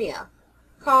anemia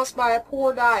caused by a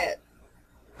poor diet.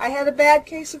 I had a bad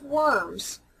case of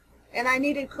worms, and I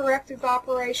needed corrective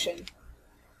operation.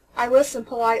 I listened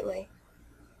politely.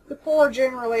 The poor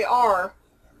generally are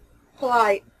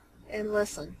polite and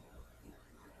listen.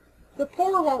 The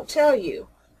poor won't tell you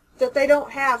that they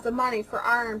don't have the money for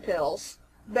iron pills,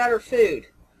 better food,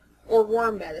 or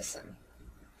worm medicine.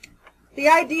 The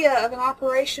idea of an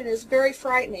operation is very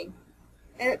frightening,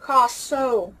 and it costs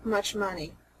so much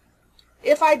money.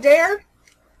 If I dared,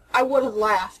 I would have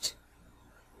laughed.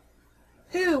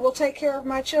 Who will take care of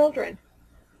my children?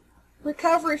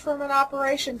 Recovery from an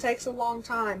operation takes a long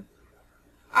time.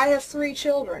 I have 3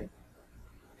 children,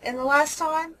 and the last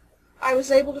time I was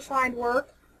able to find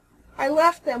work, I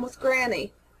left them with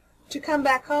Granny to come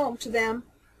back home to them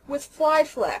with fly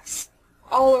flecks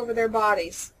all over their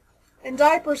bodies, and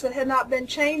diapers that had not been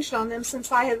changed on them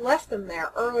since I had left them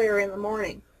there earlier in the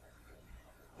morning.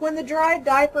 When the dried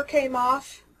diaper came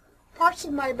off, parts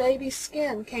of my baby's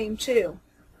skin came too.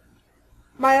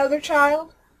 My other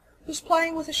child was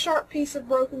playing with a sharp piece of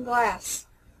broken glass,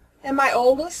 and my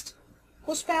oldest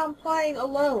was found playing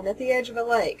alone at the edge of a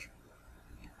lake.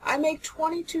 I make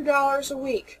 $22 a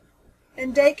week,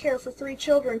 and daycare for 3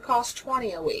 children costs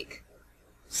 $20 a week.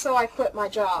 So I quit my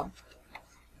job.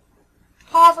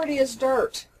 Poverty is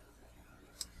dirt.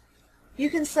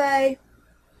 You can say,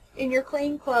 in your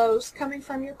clean clothes, coming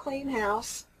from your clean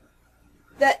house,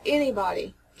 that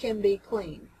anybody can be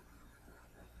clean.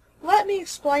 Let me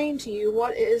explain to you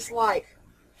what it is like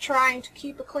trying to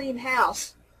keep a clean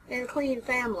house and a clean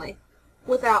family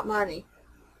without money.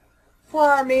 For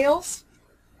our meals,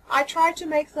 I try to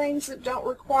make things that don't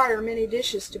require many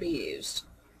dishes to be used.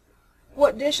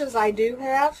 What dishes I do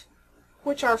have,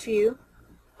 which are few,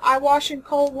 I wash in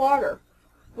cold water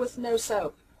with no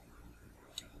soap.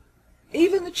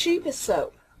 Even the cheapest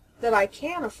soap that I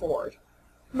can afford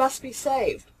must be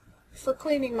saved for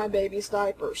cleaning my baby's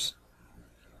diapers.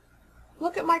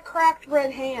 Look at my cracked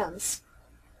red hands.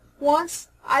 Once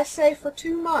I saved for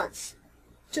 2 months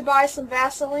to buy some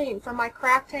Vaseline for my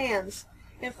cracked hands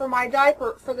and for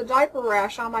the diaper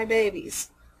rash on my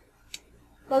babies.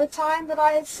 By the time that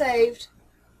I had saved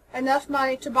enough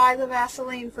money to buy the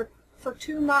Vaseline for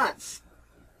 2 months,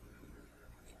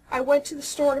 I went to the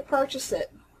store to purchase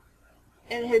it,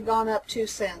 and it had gone up 2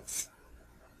 cents.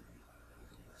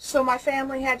 So my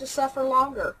family had to suffer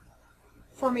longer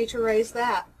for me to raise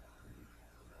that.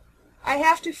 I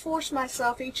have to force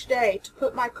myself each day to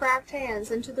put my cracked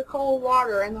hands into the cold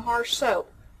water and the harsh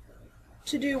soap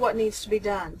to do what needs to be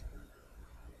done.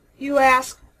 You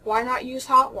ask, why not use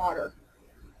hot water?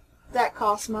 That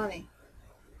costs money.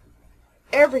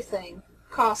 Everything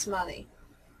costs money.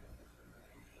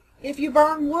 If you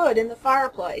burn wood in the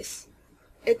fireplace,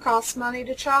 it costs money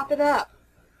to chop it up.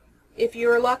 If you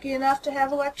are lucky enough to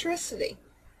have electricity,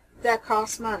 that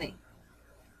costs money.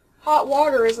 Hot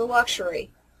water is a luxury.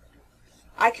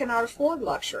 I cannot afford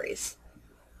luxuries.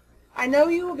 I know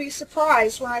you will be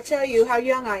surprised when I tell you how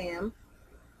young I am.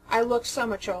 I look so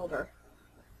much older.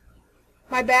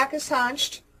 My back is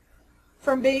hunched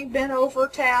from being bent over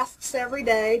tasks every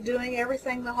day, doing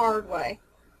everything the hard way.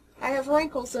 I have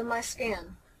wrinkles in my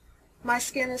skin. My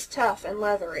skin is tough and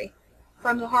leathery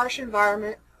from the harsh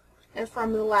environment and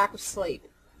from the lack of sleep.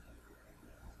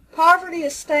 Poverty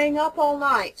is staying up all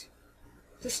night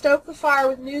to stoke the fire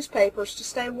with newspapers to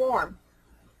stay warm,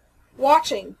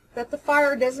 watching that the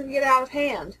fire doesn't get out of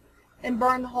hand and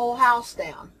burn the whole house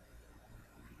down.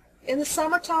 In the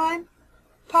summertime,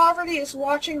 poverty is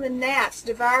watching the gnats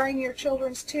devouring your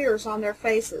children's tears on their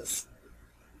faces.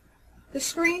 The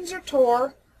screens are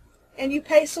torn, and you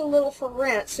pay so little for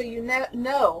rent so you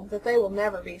know that they will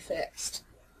never be fixed.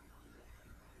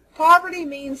 Poverty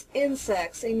means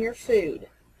insects in your food,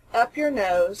 up your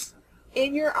nose,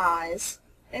 in your eyes,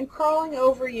 and crawling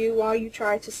over you while you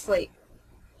try to sleep.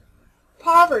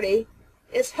 Poverty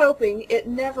is hoping it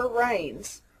never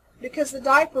rains, because the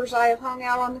diapers I have hung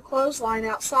out on the clothesline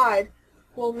outside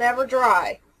will never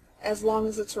dry as long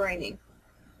as it's raining.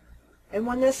 And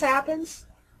when this happens,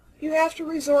 you have to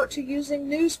resort to using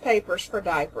newspapers for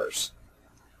diapers.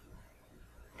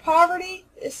 Poverty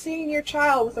is seeing your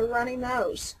child with a runny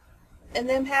nose, and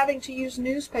them having to use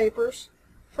newspapers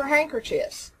for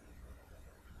handkerchiefs.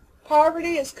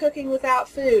 Poverty is cooking without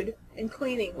food and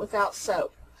cleaning without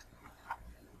soap.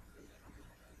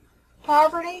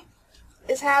 Poverty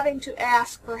is having to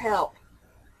ask for help.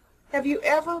 Have you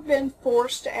ever been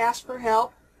forced to ask for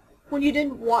help when you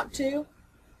didn't want to,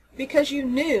 because you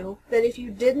knew that if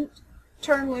you didn't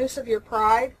turn loose of your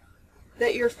pride,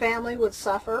 that your family would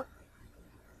suffer?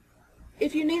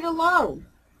 If you need a loan,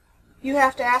 you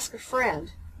have to ask a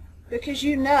friend, because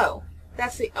you know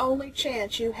that's the only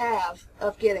chance you have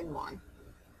of getting one.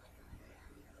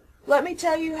 Let me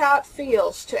tell you how it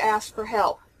feels to ask for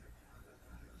help.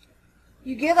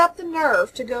 You get up the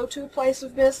nerve to go to a place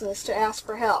of business to ask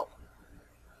for help.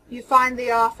 You find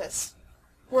the office,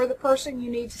 where the person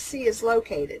you need to see is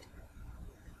located.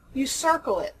 You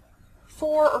circle it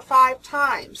 4 or 5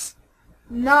 times,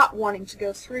 not wanting to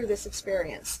go through this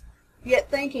experience, yet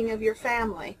thinking of your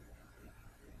family.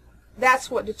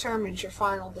 That's what determines your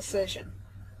final decision.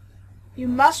 You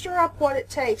muster up what it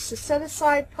takes to set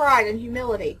aside pride and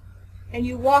humility, and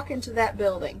you walk into that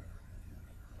building.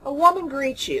 A woman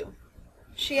greets you.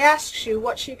 She asks you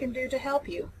what she can do to help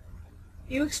you.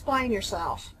 You explain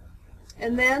yourself.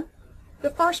 And then, the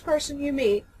first person you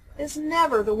meet is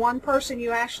never the one person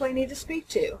you actually need to speak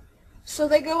to, so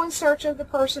they go in search of the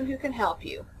person who can help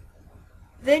you.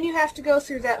 Then you have to go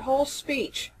through that whole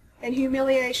speech and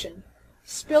humiliation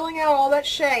spilling out all that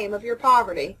shame of your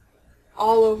poverty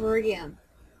all over again.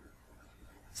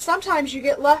 Sometimes you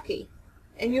get lucky,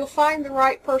 and you'll find the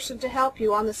right person to help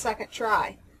you on the second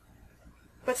try.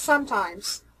 But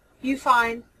sometimes you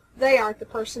find they aren't the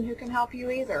person who can help you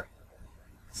either.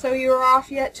 So you are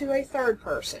off yet to a third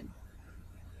person.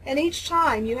 And each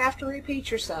time you have to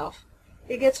repeat yourself.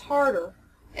 It gets harder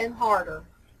and harder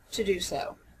to do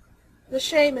so. The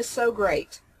shame is so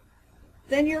great.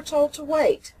 Then you're told to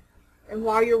wait. And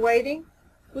while you're waiting,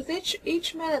 with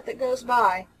each minute that goes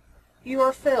by, you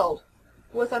are filled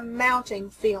with a mounting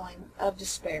feeling of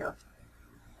despair.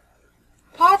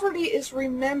 Poverty is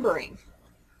remembering.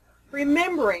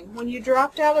 Remembering when you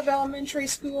dropped out of elementary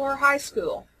school or high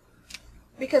school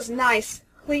because nice,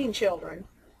 clean children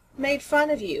made fun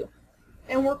of you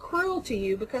and were cruel to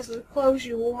you because of the clothes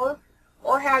you wore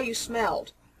or how you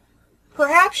smelled.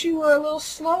 Perhaps you were a little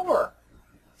slower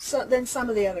than some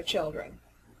of the other children.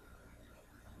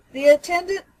 The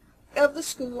attendant of the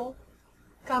school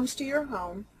comes to your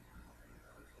home.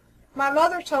 My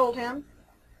mother told him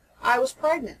I was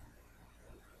pregnant.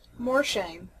 More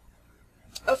shame.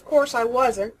 Of course I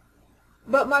wasn't,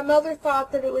 but my mother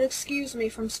thought that it would excuse me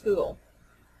from school.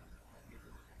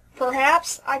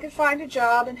 Perhaps I could find a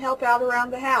job and help out around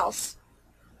the house.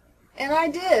 And I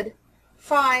did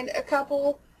find a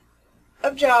couple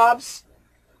of jobs,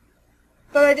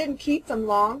 but I didn't keep them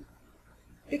long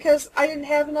because I didn't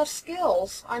have enough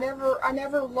skills. I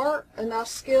never learned enough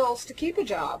skills to keep a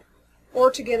job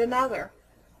or to get another.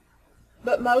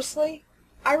 But mostly,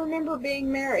 I remember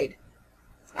being married.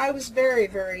 I was very,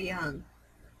 very young.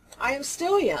 I am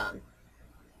still young.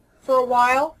 For a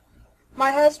while,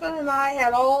 my husband and I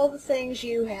had all the things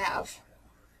you have.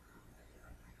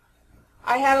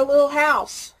 I had a little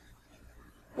house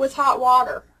with hot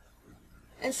water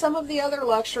and some of the other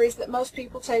luxuries that most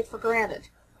people take for granted.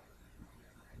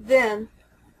 Then,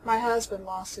 my husband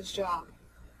lost his job.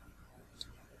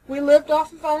 We lived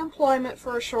off of unemployment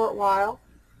for a short while.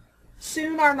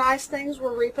 Soon our nice things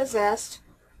were repossessed,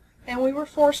 and we were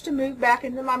forced to move back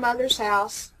into my mother's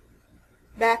house,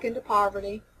 back into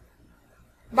poverty.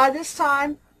 By this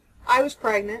time, I was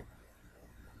pregnant.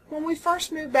 When we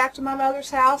first moved back to my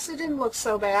mother's house, it didn't look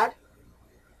so bad.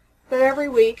 But every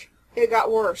week, it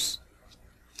got worse.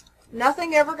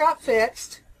 Nothing ever got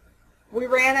fixed. We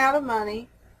ran out of money.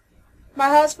 My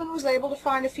husband was able to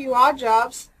find a few odd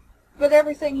jobs, but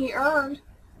everything he earned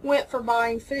went for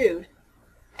buying food,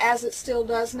 as it still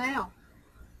does now.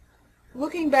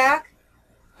 Looking back,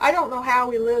 I don't know how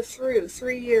we lived through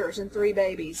 3 years and 3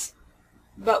 babies,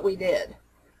 but we did.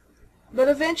 But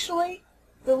eventually,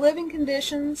 the living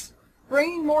conditions,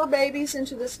 bringing more babies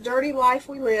into this dirty life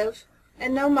we live,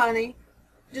 and no money,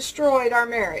 destroyed our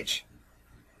marriage.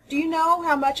 Do you know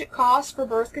how much it costs for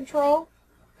birth control?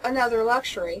 Another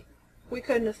luxury we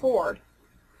couldn't afford.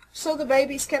 So the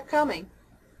babies kept coming.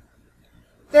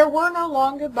 There were no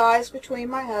long goodbyes between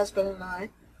my husband and I.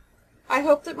 I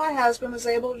hope that my husband was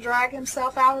able to drag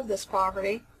himself out of this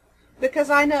poverty, because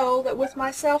I know that with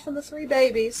myself and the 3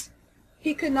 babies,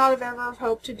 he could not have ever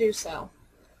hoped to do so.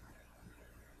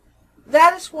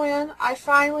 That is when I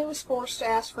finally was forced to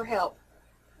ask for help.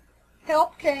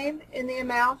 Help came in the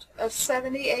amount of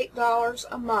 $78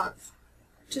 a month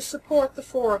to support the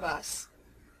 4 of us.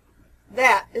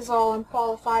 That is all I'm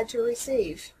qualified to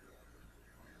receive.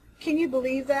 Can you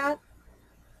believe that?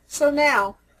 So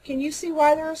now, can you see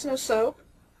why there is no soap,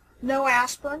 no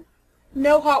aspirin,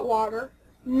 no hot water,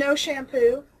 no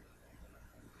shampoo?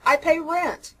 I pay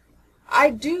rent. I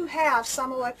do have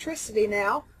some electricity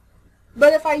now,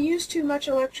 but if I use too much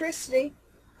electricity,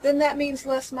 then that means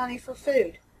less money for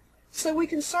food. So we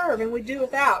can serve and we do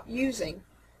without using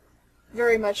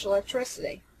very much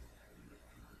electricity.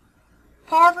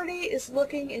 Poverty is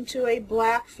looking into a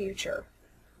black future.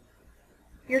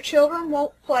 Your children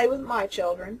won't play with my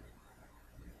children.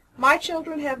 My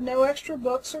children have no extra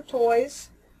books or toys,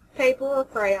 paper or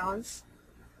crayons.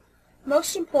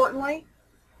 Most importantly,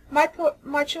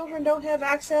 my children don't have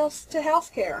access to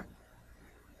health care.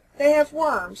 They have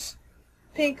worms,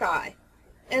 pink eye,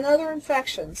 and other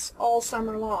infections all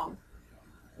summer long.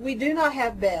 We do not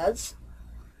have beds,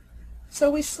 so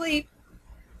we sleep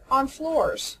on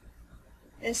floors,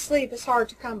 and sleep is hard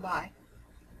to come by.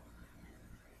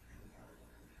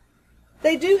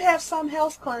 They do have some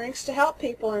health clinics to help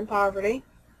people in poverty,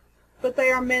 but they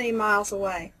are many miles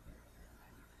away.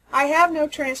 I have no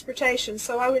transportation,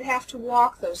 so I would have to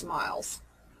walk those miles.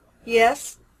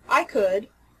 Yes, I could,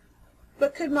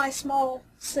 but could my small,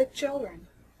 sick children?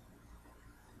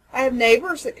 I have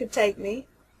neighbors that could take me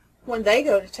when they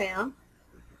go to town,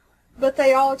 but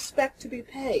they all expect to be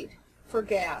paid for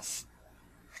gas.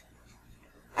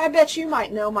 I bet you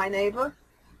might know my neighbor.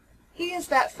 He is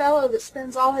that fellow that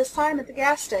spends all his time at the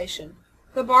gas station,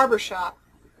 the barber shop,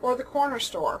 or the corner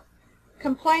store,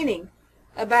 complaining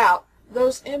about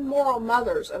those immoral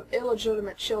mothers of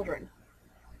illegitimate children.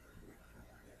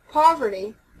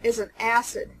 Poverty is an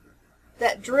acid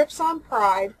that drips on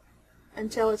pride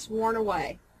until it's worn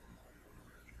away.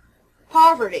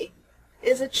 Poverty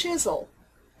is a chisel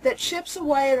that chips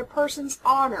away at a person's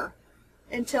honor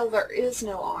until there is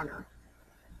no honor.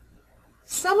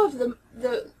 Some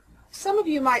of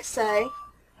you might say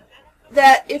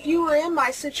that if you were in my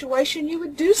situation, you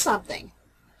would do something.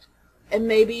 And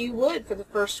maybe you would for the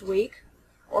first week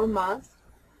or month.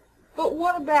 But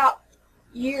what about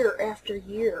year after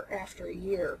year after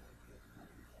year?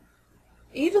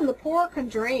 Even the poor can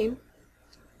dream.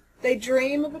 They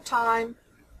dream of a time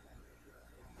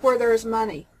where there is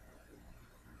money.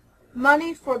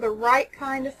 Money for the right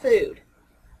kind of food,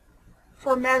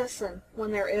 for medicine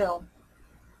when they're ill,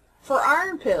 for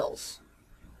iron pills,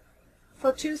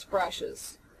 for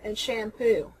toothbrushes and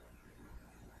shampoo.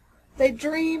 They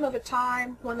dream of a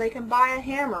time when they can buy a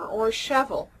hammer or a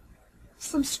shovel,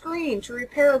 some screen to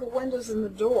repair the windows and the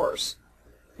doors,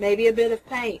 maybe a bit of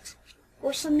paint,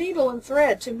 or some needle and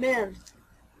thread to mend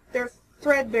their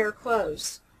threadbare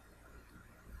clothes.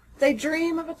 They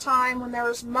dream of a time when there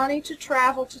is money to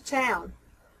travel to town,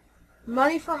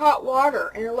 money for hot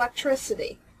water and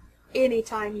electricity any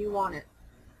time you want it,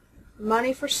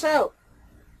 money for soap.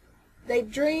 They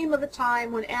dream of a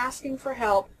time when asking for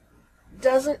help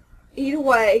doesn't eat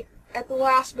away at the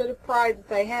last bit of pride that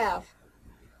they have,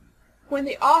 when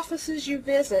the offices you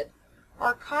visit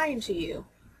are kind to you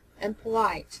and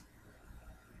polite,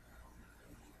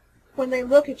 when they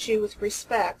look at you with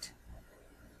respect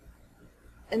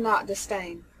and not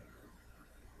disdain,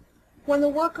 when the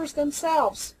workers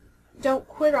themselves don't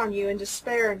quit on you in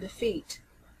despair and defeat.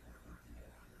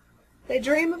 They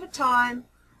dream of a time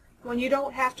when you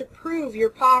don't have to prove your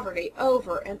poverty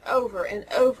over and over and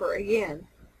over again,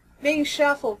 being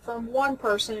shuffled from one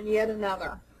person and yet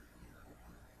another.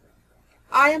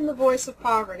 I am the voice of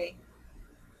poverty.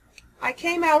 I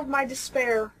came out of my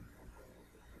despair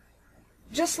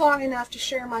just long enough to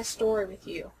share my story with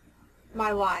you,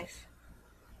 my life.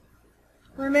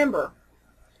 Remember,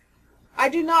 I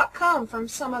do not come from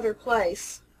some other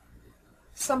place,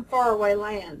 some faraway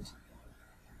land,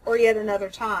 or yet another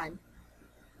time.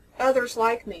 Others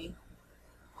like me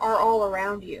are all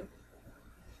around you.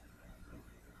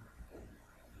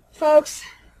 Folks,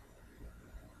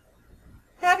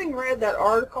 having read that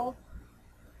article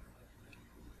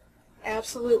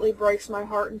absolutely breaks my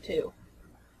heart in two.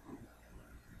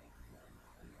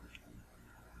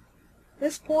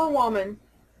 This poor woman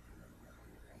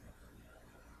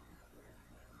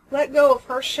let go of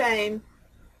her shame,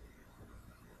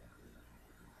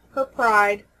 her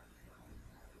pride,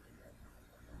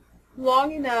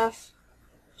 long enough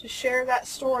to share that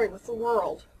story with the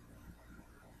world,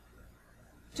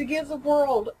 to give the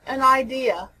world an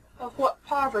idea of what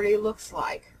poverty looks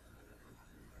like.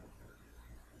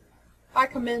 I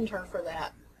commend her for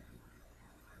that.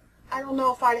 I don't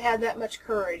know if I'd had that much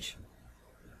courage.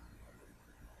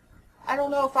 I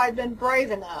don't know if I'd been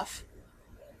brave enough,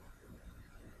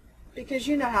 because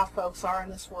you know how folks are in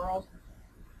this world.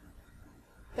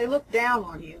 They look down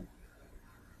on you.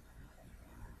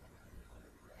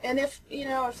 And if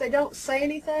they don't say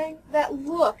anything, that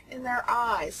look in their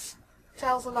eyes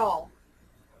tells it all.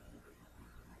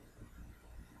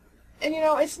 And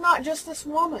it's not just this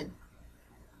woman.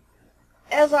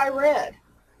 As I read,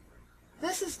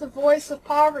 this is the voice of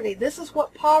poverty. This is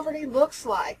what poverty looks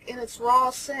like in its raw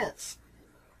sense.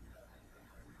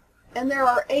 And there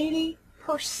are 80%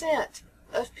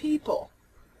 of people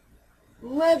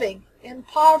living in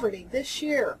poverty this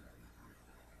year.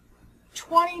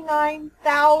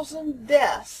 29,000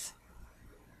 deaths.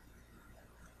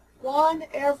 1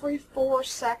 every 4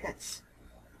 seconds.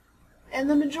 And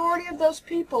the majority of those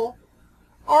people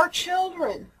are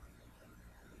children.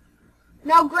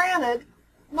 Now granted,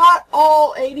 not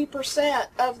all 80%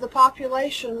 of the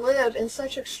population live in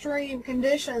such extreme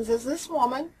conditions as this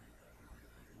woman,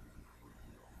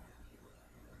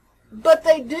 but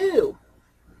they do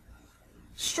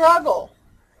struggle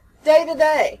day to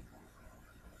day.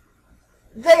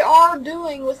 They are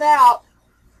doing without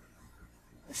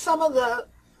some of the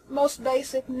most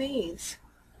basic needs.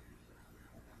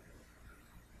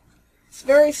 It's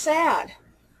very sad,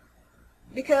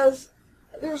 because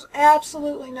there's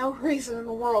absolutely no reason in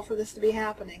the world for this to be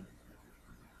happening,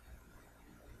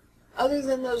 other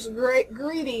than those great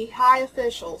greedy high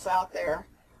officials out there,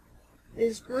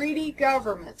 these greedy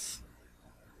governments.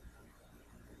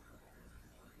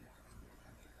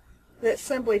 that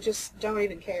simply just don't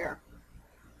even care.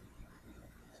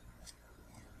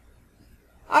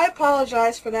 I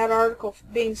apologize for that article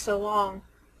being so long,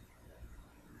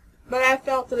 but I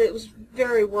felt that it was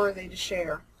very worthy to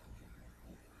share,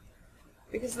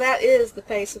 because that is the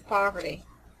face of poverty.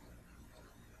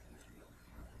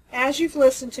 As you've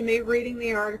listened to me reading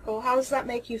the article, how does that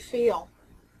make you feel?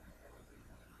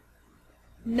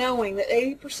 Knowing that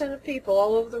 80% of people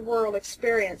all over the world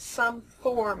experience some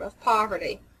form of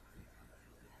poverty.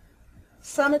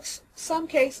 Some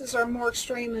cases are more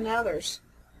extreme than others.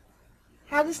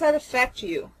 How does that affect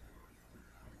you?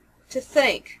 To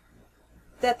think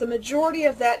that the majority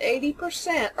of that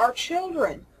 80% are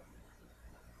children.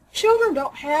 Children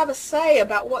don't have a say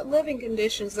about what living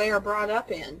conditions they are brought up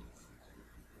in.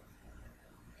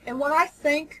 And when I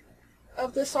think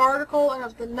of this article and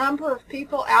of the number of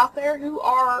people out there who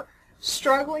are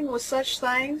struggling with such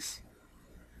things,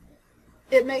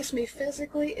 it makes me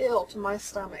physically ill to my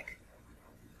stomach.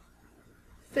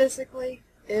 Physically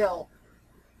ill.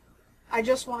 I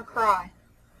just want to cry.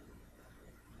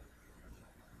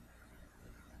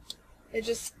 I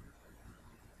just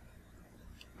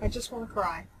want to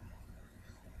cry.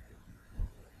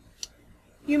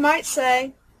 You might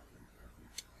say,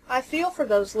 I feel for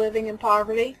those living in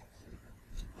poverty,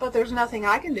 but there's nothing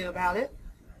I can do about it.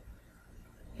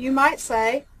 You might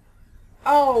say,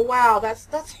 oh wow,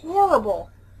 that's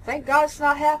horrible. Thank God it's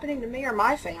not happening to me or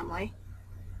my family.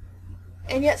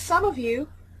 And yet some of you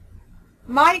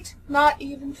might not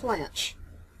even flinch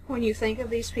when you think of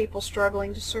these people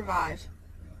struggling to survive.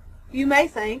 You may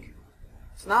think,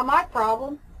 it's not my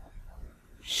problem.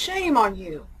 Shame on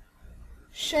you.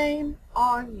 Shame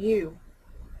on you.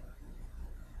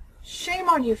 Shame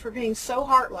on you for being so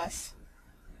heartless,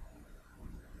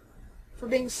 for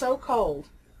being so cold.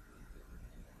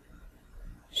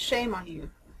 Shame on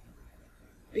you.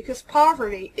 Because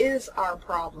poverty is our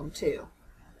problem too.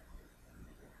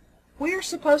 We are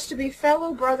supposed to be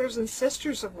fellow brothers and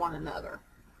sisters of one another.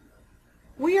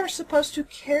 We are supposed to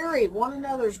carry one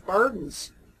another's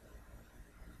burdens.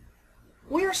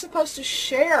 We are supposed to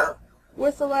share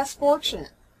with the less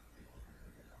fortunate.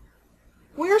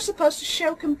 We are supposed to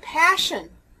show compassion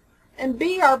and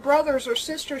be our brother's or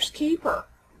sister's keeper.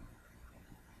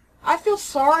 I feel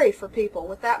sorry for people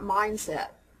with that mindset,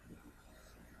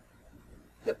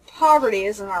 that poverty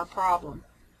isn't our problem.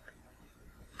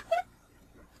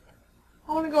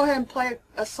 I want to go ahead and play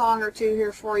a song or two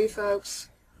here for you folks.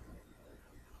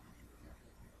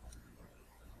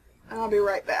 I'll be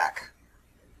right back.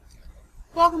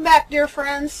 Welcome back, dear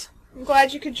friends. I'm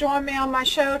glad you could join me on my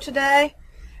show today.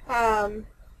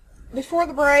 Before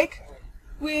the break,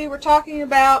 we were talking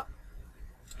about,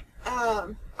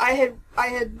 I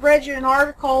had read you an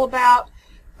article about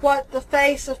what the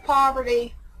face of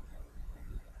poverty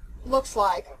looks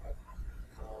like.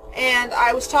 And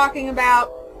I was talking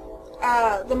about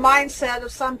the mindset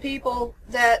of some people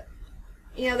that,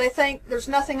 they think there's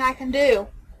nothing I can do.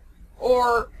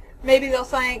 Or maybe they'll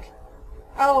think,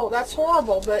 oh, that's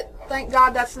horrible, but thank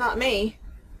God that's not me.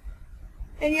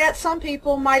 And yet some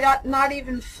people might not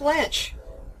even flinch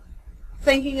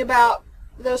thinking about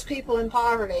those people in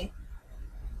poverty.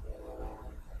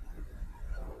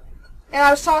 And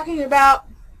I was talking about,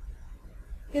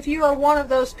 if you are one of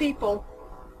those people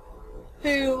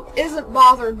who isn't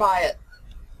bothered by it,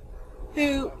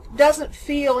 who doesn't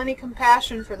feel any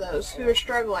compassion for those who are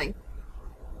struggling,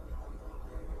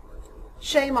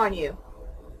 shame on you.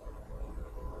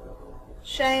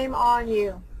 Shame on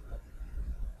you.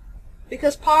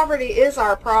 Because poverty is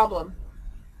our problem.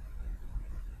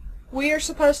 We are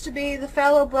supposed to be the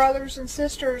fellow brothers and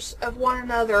sisters of one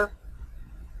another.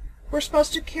 We're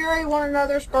supposed to carry one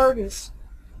another's burdens.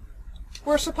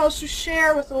 We're supposed to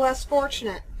share with the less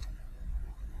fortunate.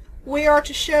 We are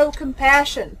to show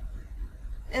compassion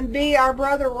and be our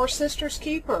brother or sister's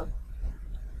keeper.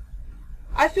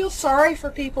 I feel sorry for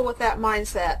people with that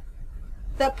mindset,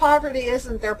 that poverty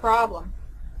isn't their problem.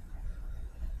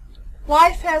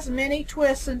 Life has many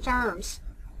twists and turns.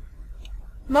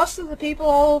 Most of the people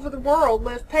all over the world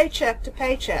live paycheck to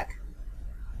paycheck.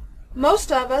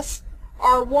 Most of us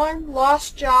are one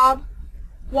lost job,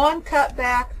 one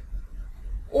cutback,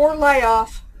 or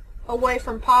layoff away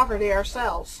from poverty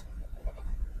ourselves.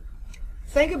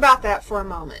 Think about that for a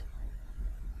moment.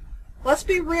 Let's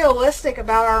be realistic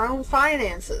about our own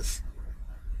finances.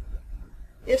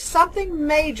 If something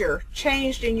major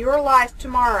changed in your life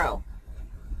tomorrow,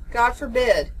 God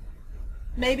forbid,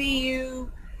 maybe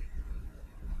you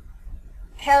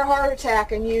had a heart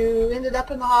attack and you ended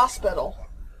up in the hospital,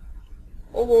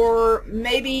 or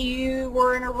maybe you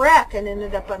were in a wreck and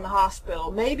ended up in the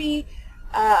hospital, maybe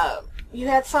you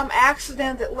had some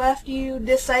accident that left you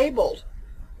disabled,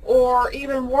 or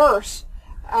even worse,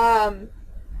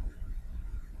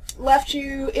 left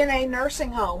you in a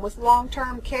nursing home with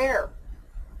long-term care?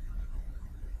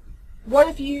 What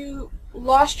if you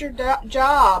lost your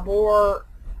job, or,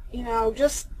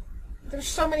 just, there's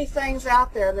so many things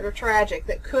out there that are tragic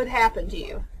that could happen to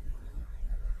you.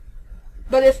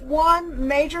 But if one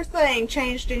major thing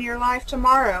changed in your life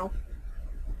tomorrow,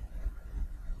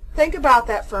 think about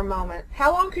that for a moment.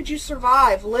 How long could you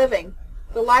survive living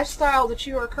the lifestyle that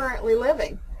you are currently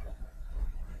living?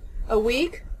 A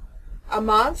week? A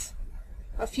month?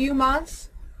 A few months?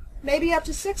 Maybe up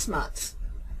to 6 months?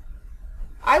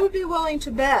 I would be willing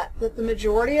to bet that the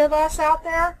majority of us out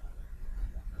there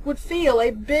would feel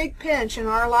a big pinch in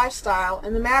our lifestyle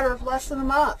in the matter of less than a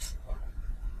month.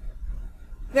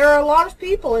 There are a lot of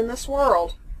people in this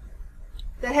world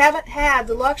that haven't had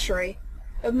the luxury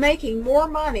of making more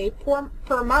money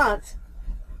per month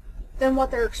than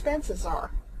what their expenses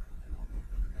are,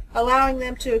 allowing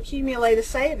them to accumulate a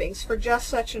savings for just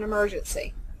such an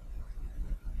emergency.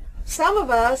 Some of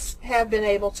us have been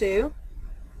able to,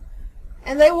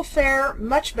 and they will fare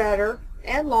much better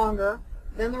and longer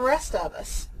than the rest of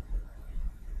us.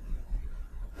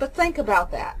 But think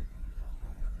about that.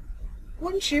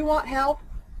 Wouldn't you want help?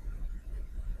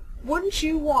 Wouldn't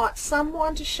you want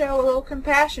someone to show a little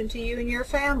compassion to you and your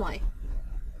family?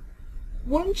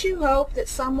 Wouldn't you hope that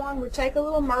someone would take a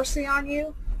little mercy on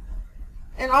you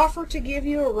and offer to give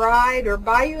you a ride, or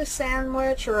buy you a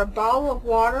sandwich, or a bottle of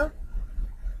water?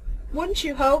 Wouldn't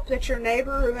you hope that your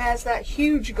neighbor who has that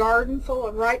huge garden full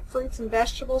of ripe fruits and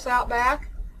vegetables out back,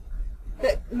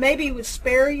 that maybe would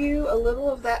spare you a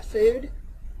little of that food?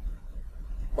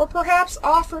 Or perhaps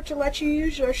offer to let you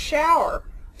use your shower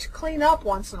to clean up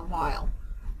once in a while?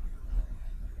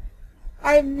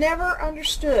 I have never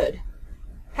understood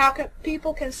how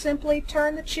people can simply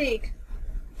turn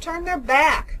their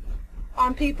back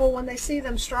on people when they see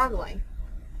them struggling.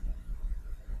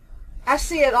 I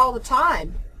see it all the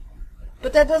time,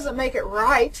 but that doesn't make it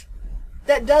right.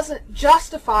 That doesn't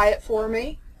justify it for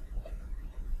me.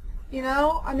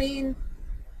 I mean,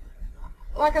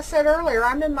 like I said earlier,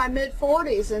 I'm in my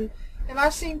mid-40s, and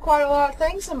I've seen quite a lot of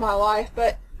things in my life,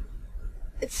 but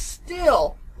it's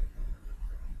still,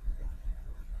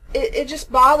 it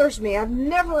just bothers me. I've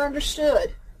never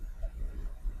understood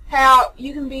how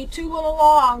you can be too little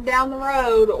long down the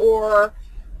road, or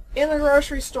in the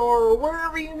grocery store, or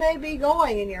wherever you may be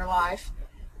going in your life,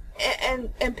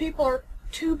 and people are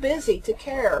too busy to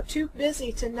care, too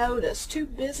busy to notice, too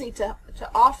busy to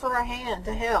offer a hand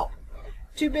to help,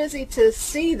 too busy to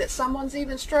see that someone's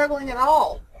even struggling at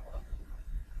all.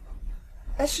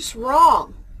 That's just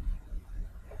wrong.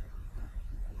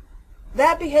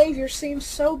 That behavior seems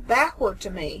so backward to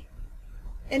me,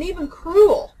 and even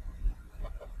cruel.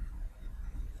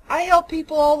 I help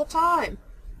people all the time,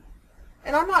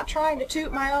 and I'm not trying to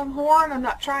toot my own horn. I'm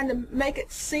not trying to make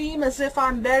it seem as if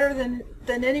I'm better than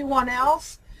anyone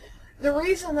else. The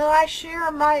reason that I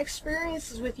share my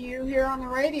experiences with you here on the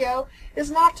radio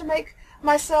is not to make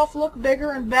myself look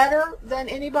bigger and better than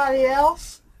anybody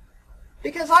else,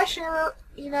 because I share,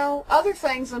 other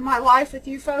things in my life with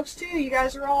you folks too. You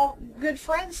guys are all good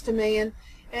friends to me,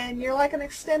 and you're like an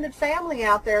extended family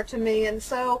out there to me, and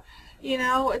so,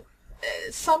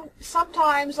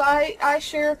 sometimes I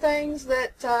share things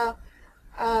that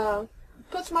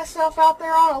puts myself out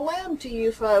there on a limb to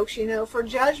you folks, for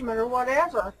judgment or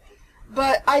whatever.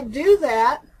 But I do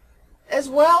that as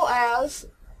well as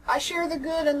I share the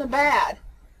good and the bad.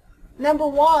 Number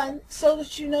one, so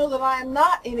that you know that I am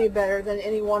not any better than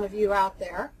any one of you out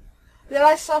there, that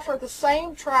I suffer the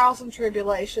same trials and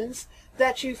tribulations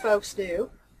that you folks do,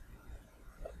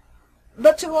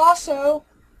 but to also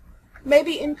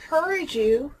maybe encourage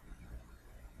you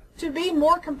to be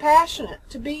more compassionate,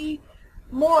 to be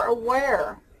more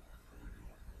aware,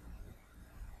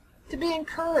 to be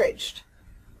encouraged,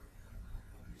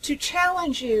 to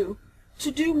challenge you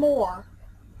to do more,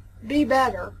 be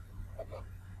better.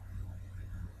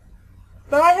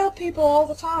 But I help people all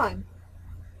the time.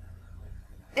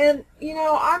 And,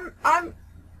 I'm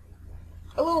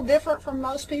a little different from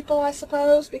most people, I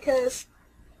suppose, because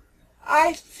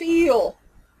I feel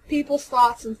people's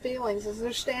thoughts and feelings as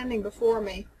they're standing before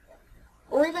me.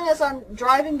 Or even as I'm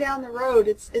driving down the road,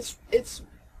 it's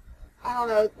I don't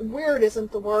know, weird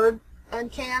isn't the word,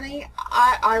 uncanny,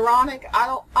 ironic,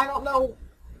 I don't know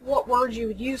what word you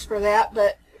would use for that,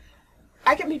 but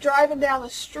I can be driving down the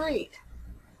street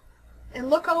and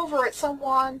look over at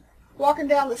someone walking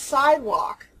down the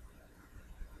sidewalk,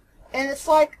 and it's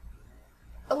like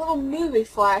a little movie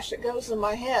flash that goes in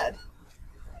my head.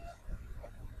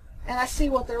 and I see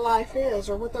what their life is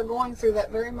or what they're going through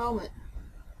that very moment.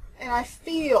 And I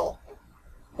feel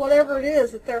whatever it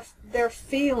is that they're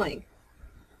feeling.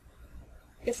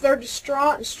 If they're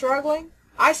distraught and struggling,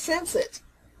 I sense it.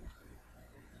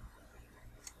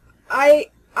 I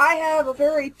have a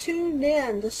very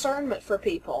tuned-in discernment for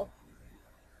people,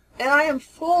 and I am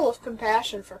full of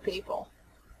compassion for people.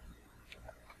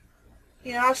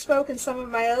 You know, I've spoken some of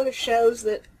my other shows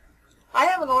that I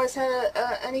haven't always had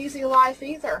an easy life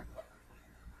either.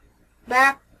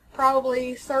 Back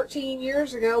probably 13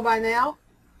 years ago by now,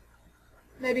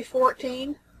 maybe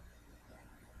 14,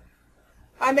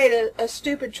 I made a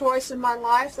stupid choice in my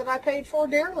life that I paid for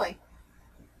dearly.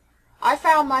 I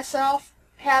found myself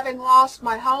having lost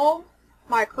my home,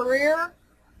 my career,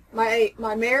 my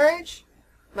marriage,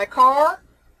 my car.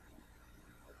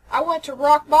 I went to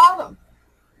rock bottom.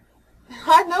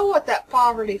 I know what that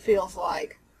poverty feels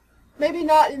like. Maybe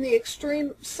not in the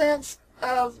extreme sense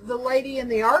of the lady in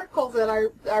the article that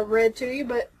I read to you,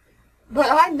 but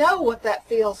I know what that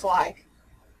feels like.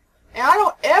 And I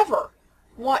don't ever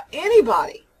want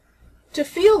anybody to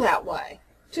feel that way,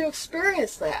 to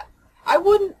experience that. I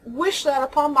wouldn't wish that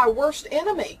upon my worst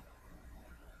enemy.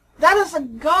 That is a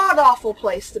god-awful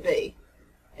place to be,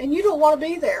 and you don't want to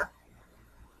be there.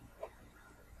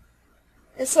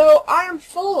 And so I am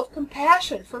full of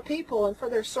compassion for people and for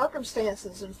their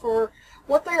circumstances and for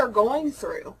what they are going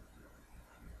through.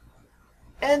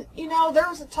 And, you know, there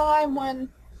was a time when,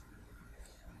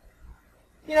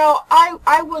 you know,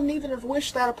 I wouldn't even have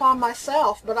wished that upon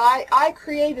myself, but I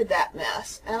created that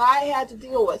mess, and I had to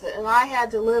deal with it, and I had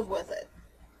to live with it.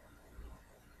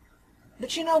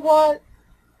 But you know what?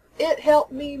 It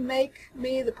helped me make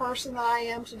me the person that I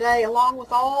am today, along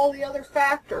with all the other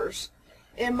factors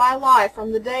in my life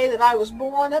from the day that I was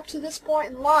born up to this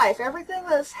point in life. Everything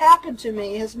that has happened to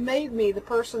me has made me the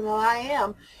person that I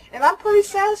am, and I'm pretty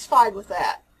satisfied with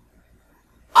that.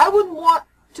 I wouldn't want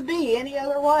to be any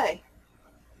other way.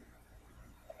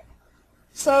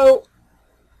 So,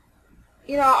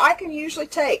 you know, I can usually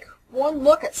take one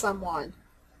look at someone,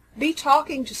 be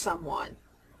talking to someone,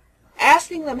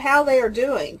 asking them how they are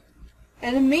doing,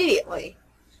 and immediately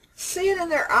see it in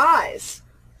their eyes,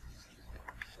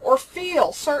 or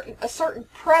feel a certain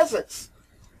presence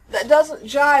that doesn't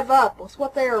jive up with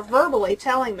what they are verbally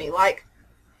telling me. Like,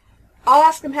 I'll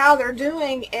ask them how they're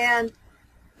doing, and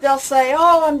they'll say,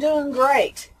 "Oh, I'm doing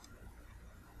great."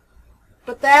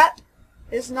 But that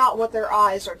is not what their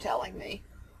eyes are telling me.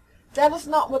 That is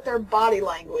not what their body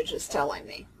language is telling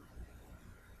me.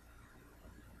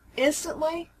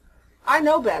 Instantly, I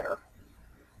know better.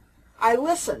 I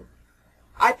listen.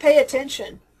 I pay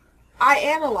attention. I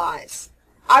analyze.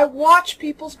 I watch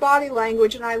people's body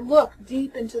language, and I look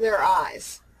deep into their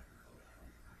eyes.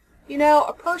 You know,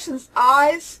 a person's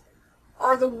eyes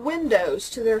are the windows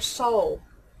to their soul.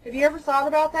 Have you ever thought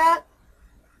about that?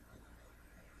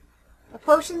 A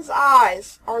person's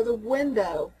eyes are the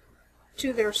window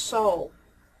to their soul.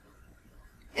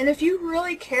 And if you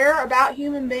really care about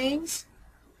human beings,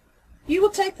 you will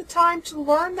take the time to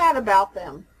learn that about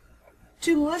them,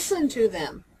 to listen to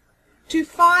them, to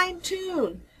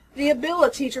fine-tune the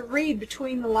ability to read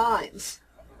between the lines.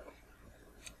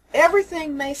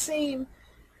 Everything may seem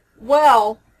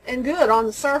well and good on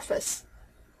the surface,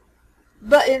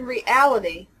 but in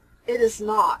reality, it is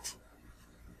not.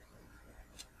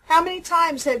 How many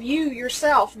times have you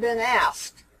yourself been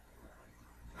asked,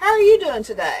 "How are you doing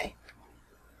today?"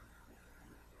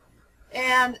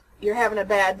 And you're having a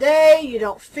bad day, you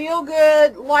don't feel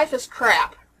good, life is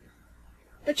crap.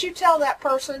 But you tell that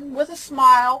person with a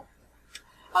smile,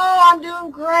 "Oh, I'm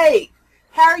doing great.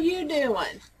 How are you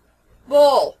doing?"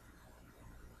 Bull.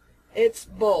 It's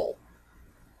bull.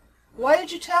 Why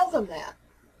did you tell them that?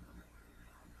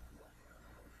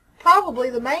 Probably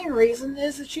the main reason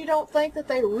is that you don't think that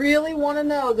they really want to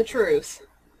know the truth.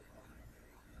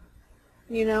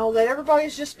 You know, that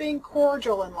everybody's just being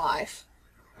cordial in life.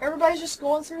 Everybody's just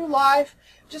going through life,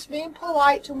 just being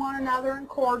polite to one another and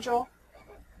cordial.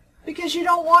 Because you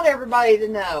don't want everybody to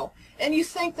know. And you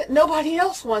think that nobody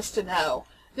else wants to know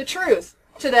the truth.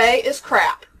 Today is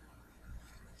crap.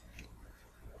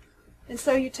 And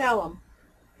so you tell them,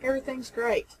 everything's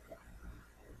great.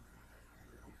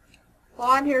 Well,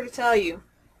 I'm here to tell you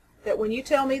that when you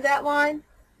tell me that line,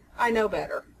 I know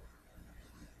better.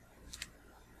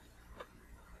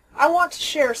 I want to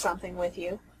share something with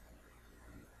you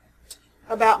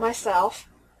about myself.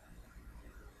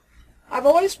 I've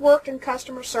always worked in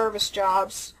customer service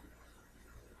jobs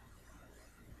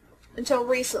until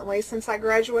recently, since I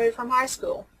graduated from high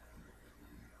school.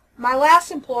 My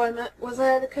last employment was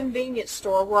at a convenience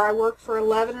store where I worked for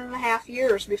 11.5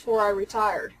 years before I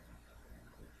retired.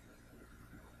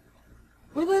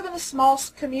 We live in a small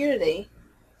community,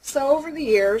 so over the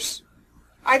years,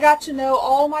 I got to know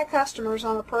all my customers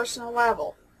on a personal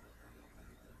level.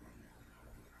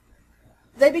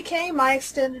 They became my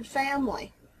extended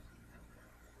family.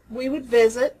 We would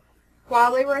visit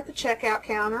while they were at the checkout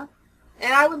counter,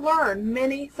 and I would learn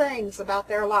many things about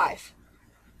their life.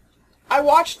 I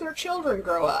watched their children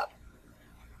grow up.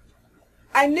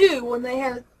 I knew when they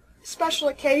had special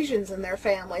occasions in their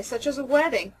family, such as a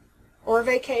wedding, or a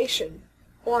vacation,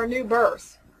 or a new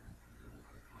birth.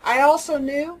 I also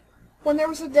knew when there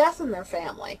was a death in their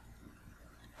family.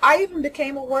 I even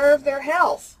became aware of their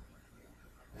health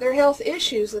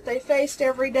issues that they faced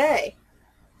every day.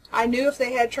 I knew if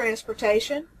they had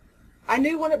transportation. I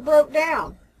knew when it broke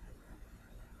down.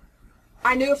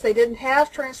 I knew if they didn't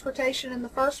have transportation in the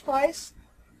first place,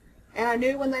 and I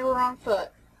knew when they were on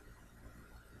foot.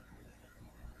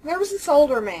 There was this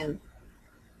older man,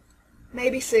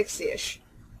 maybe 60-ish.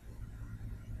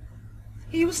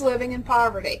 He was living in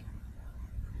poverty.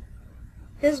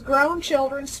 His grown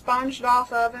children sponged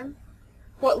off of him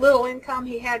what little income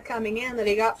he had coming in that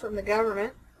he got from the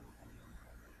government.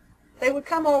 They would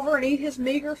come over and eat his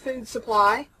meager food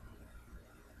supply.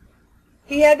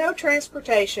 He had no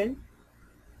transportation.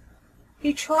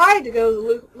 He tried to go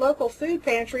to the local food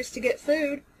pantries to get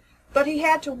food, but he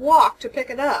had to walk to pick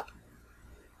it up.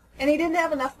 And he didn't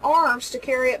have enough arms to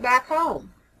carry it back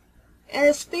home. And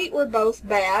his feet were both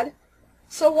bad,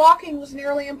 so walking was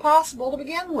nearly impossible to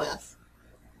begin with.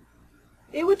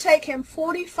 It would take him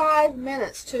 45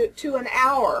 minutes to an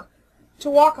hour to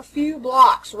walk a few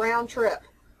blocks round trip.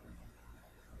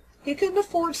 He couldn't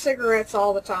afford cigarettes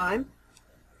all the time,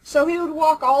 so he would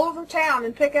walk all over town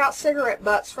and pick out cigarette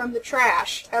butts from the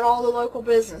trash at all the local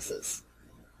businesses.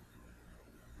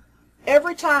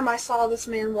 Every time I saw this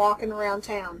man walking around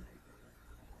town,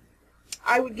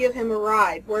 I would give him a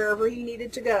ride wherever he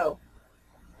needed to go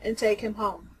and take him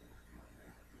home,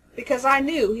 because I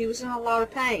knew he was in a lot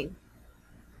of pain.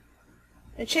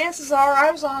 And chances are I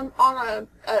was on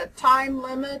a time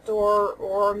limit,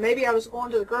 or maybe I was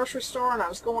going to the grocery store and I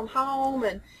was going home,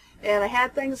 and I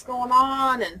had things going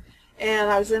on,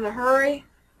 and I was in a hurry.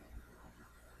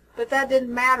 But that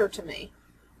didn't matter to me.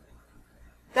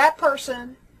 That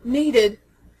person needed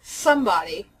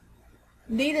somebody,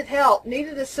 needed help,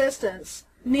 needed assistance,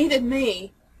 needed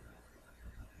me.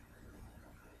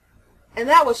 And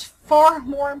that was far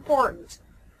more important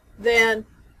than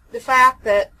the fact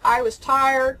that I was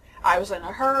tired, I was in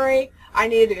a hurry, I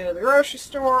needed to go to the grocery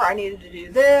store, I needed to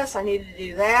do this, I needed to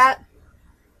do that.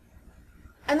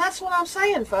 And that's what I'm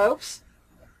saying, folks.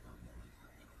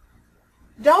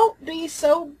 Don't be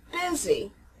so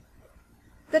busy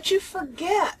that you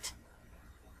forget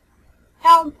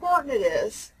how important it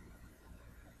is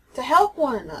to help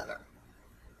one another.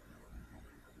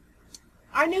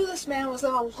 I knew this man was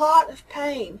in a lot of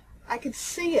pain. I could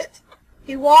see it.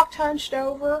 He walked hunched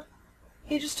over.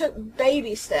 He just took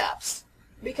baby steps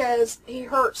because he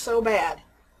hurt so bad.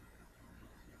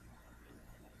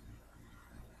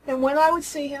 And when I would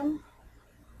see him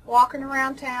walking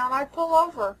around town, I'd pull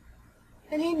over.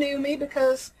 And he knew me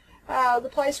because the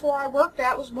place where I worked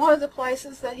at was one of the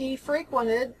places that he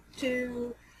frequented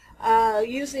to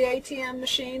use the ATM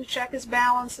machine to check his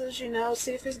balances,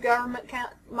 see if his government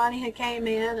money had came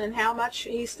in and how much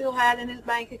he still had in his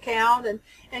bank account.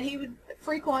 And he would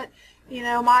frequent,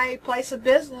 my place of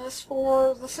business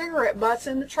for the cigarette butts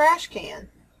in the trash can.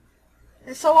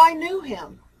 And so I knew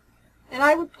him. And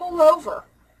I would pull over.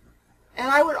 And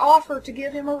I would offer to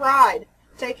give him a ride,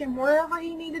 take him wherever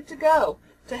he needed to go,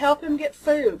 to help him get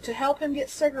food, to help him get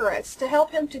cigarettes, to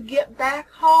help him to get back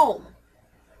home,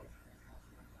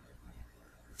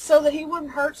 so that he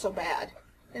wouldn't hurt so bad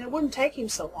and it wouldn't take him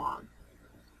so long.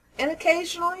 And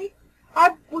occasionally,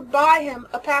 I would buy him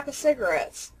a pack of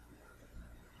cigarettes.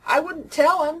 I wouldn't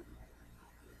tell him,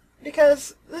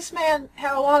 because this man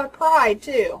had a lot of pride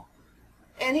too,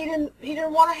 and he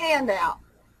didn't want a handout.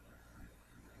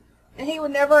 And he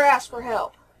would never ask for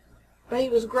help, but he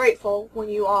was grateful when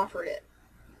you offered it.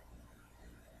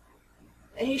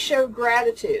 And he showed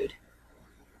gratitude.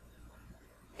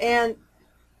 And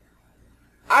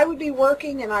I would be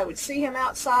working and I would see him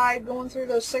outside going through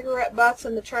those cigarette butts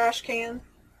in the trash can.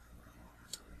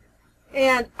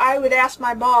 And I would ask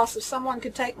my boss if someone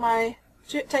could take my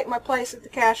place at the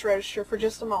cash register for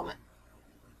just a moment.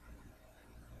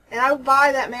 And I would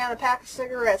buy that man a pack of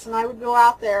cigarettes, and I would go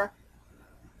out there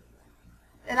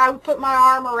and I would put my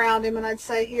arm around him and I'd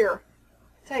say, "Here,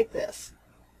 take this."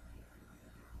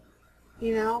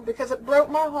 Because it broke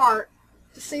my heart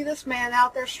to see this man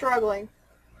out there struggling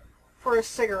for a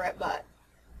cigarette butt.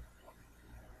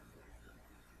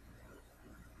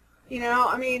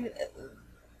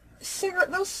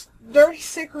 those dirty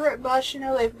cigarette butts, you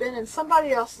know, they've been in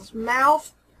somebody else's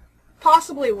mouth,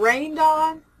 possibly rained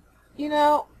on, you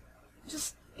know,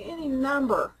 just any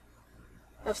number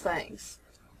of things.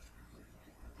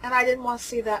 And I didn't want to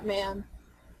see that man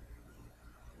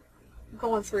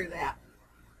going through that.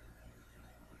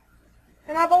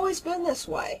 And I've always been this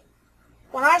way.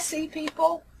 When I see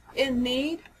people in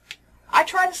need, I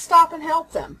try to stop and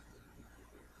help them.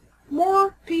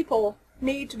 More people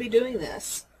need to be doing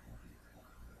this.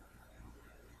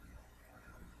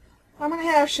 I'm going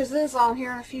to have Shaziz on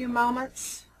here in a few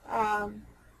moments.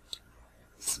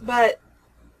 But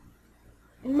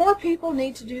more people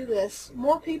need to do this.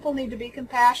 More people need to be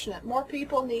compassionate. More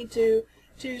people need to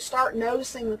start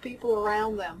noticing the people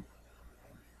around them.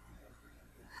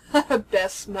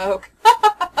 Best smoke.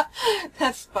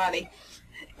 That's funny.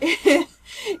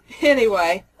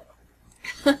 Anyway.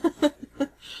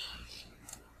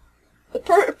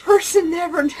 The person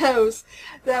never knows.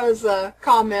 That was a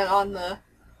comment on the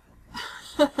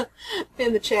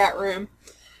in the chat room.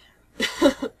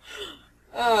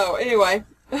 Oh, anyway.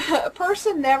 A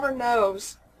person never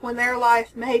knows when their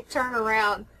life may turn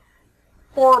around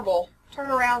horrible, turn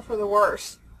around for the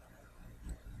worse.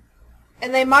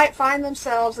 And they might find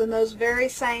themselves in those very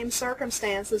same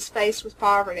circumstances faced with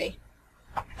poverty.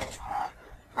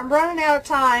 I'm running out of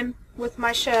time with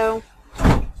my show,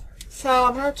 so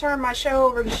I'm going to turn my show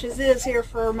over to Shaziz here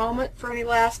for a moment for any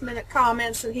last minute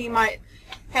comments that he might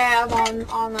have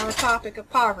on our topic of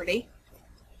poverty.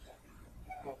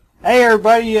 Hey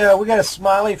everybody, we got a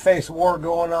smiley face war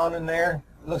going on in there.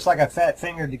 Looks like I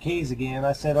fat-fingered the keys again.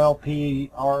 I said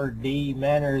LPRD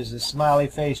Manor is the smiley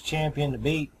face champion to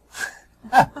beat.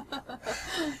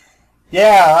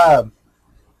 Yeah,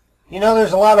 you know,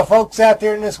 there's a lot of folks out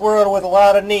there in this world with a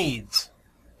lot of needs,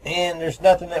 and there's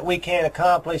nothing that we can't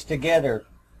accomplish together.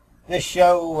 This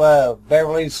show,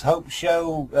 Beverly's Hope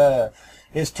Show,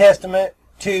 is testament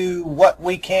to what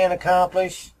we can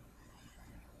accomplish.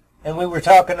 And we were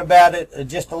talking about it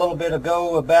just a little bit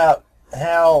ago about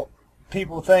how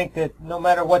people think that no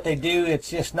matter what they do, it's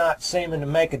just not seeming to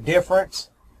make a difference.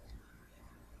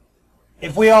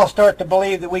 If we all start to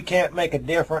believe that we can't make a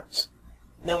difference,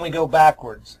 then we go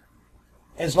backwards.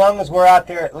 As long as we're out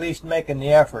there at least making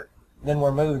the effort, then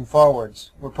we're moving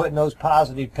forwards. We're putting those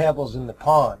positive pebbles in the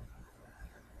pond.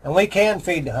 And we can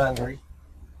feed the hungry.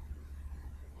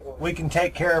 We can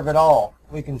take care of it all.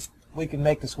 We can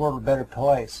make this world a better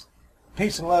place.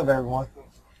 Peace and love, everyone.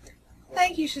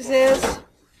 Thank you, Shaziz.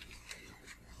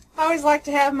 I always like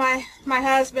to have my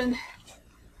husband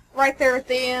right there at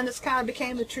the end. It's kind of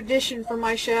became a tradition for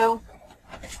my show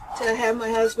to have my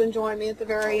husband join me at the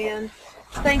very end.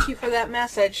 Thank you for that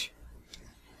message.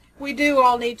 We do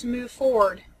all need to move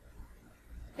forward,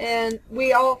 and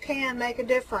we all can make a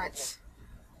difference.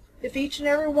 If each and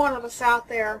every one of us out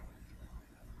there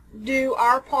do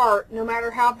our part, no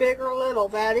matter how big or little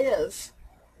that is,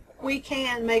 we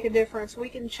can make a difference. We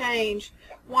can change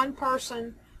one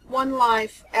person, one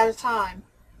life at a time.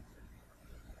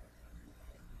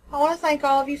 I want to thank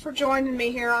all of you for joining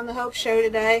me here on the Hope Show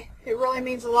today. It really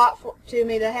means a lot to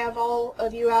me to have all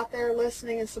of you out there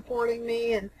listening and supporting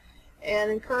me and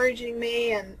encouraging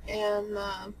me, and you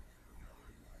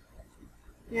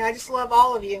know, I just love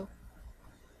all of you,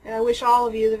 and I wish all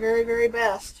of you the very, very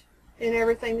best in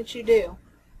everything that you do.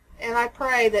 And I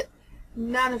pray that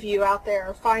none of you out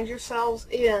there find yourselves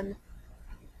in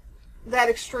that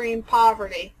extreme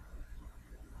poverty.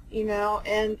 You know,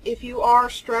 and if you are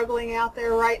struggling out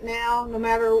there right now, no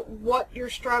matter what your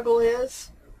struggle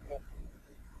is,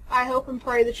 I hope and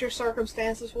pray that your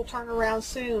circumstances will turn around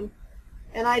soon.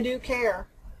 And I do care.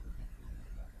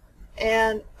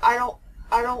 And I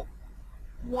don't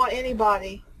want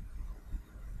anybody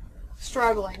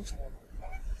struggling.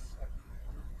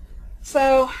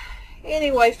 So,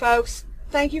 anyway, folks,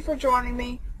 thank you for joining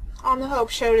me on the Hope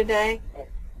Show today.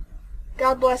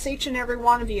 God bless each and every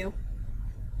one of you.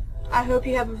 I hope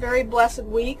you have a very blessed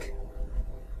week.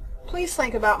 Please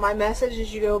think about my message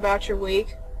as you go about your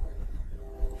week.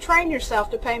 Train yourself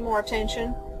to pay more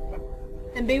attention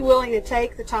and be willing to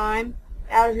take the time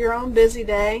out of your own busy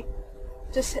day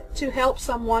to help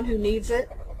someone who needs it.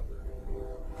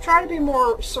 Try to be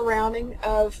more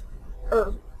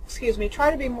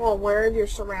try to be more aware of your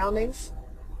surroundings.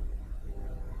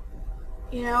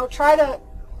 You know, try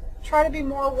to be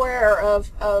more aware of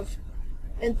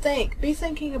and be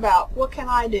thinking about, what can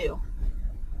I do?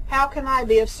 How can I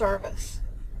be of service?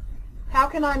 How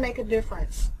can I make a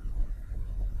difference?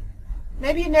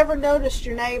 Maybe you never noticed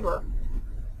your neighbor.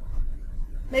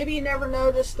 Maybe you never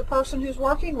noticed the person who's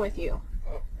working with you.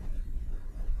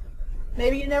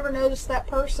 Maybe you never noticed that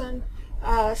person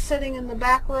sitting in the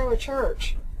back row of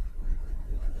church.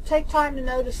 Take time to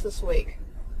notice this week.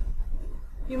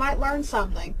 You might learn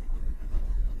something.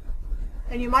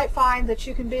 And you might find that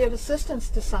you can be of assistance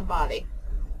to somebody.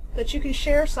 That you can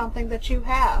share something that you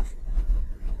have.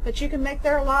 That you can make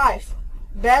their life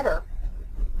better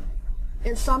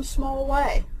in some small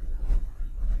way.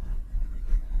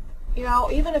 You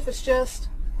know, even if it's just,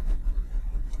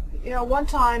 you know, one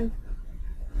time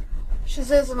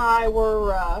Shaziz and I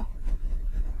were,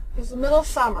 it was the middle of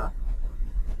summer,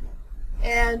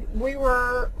 and we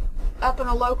were up in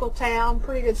a local town,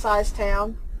 pretty good sized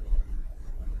town,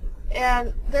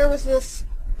 and there was this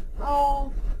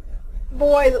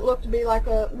boy that looked to be like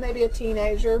maybe a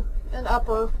teenager, an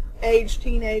upper age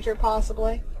teenager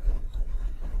possibly,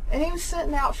 and he was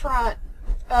sitting out front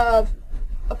of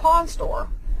a pawn store,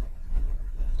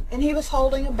 and he was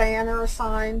holding a banner, a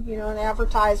sign, you know, an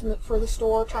advertisement for the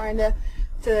store, trying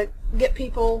to get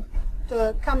people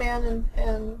to come in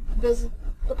and visit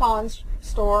the pawn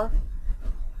store.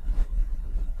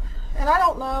 And I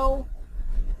don't know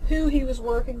who he was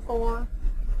working for,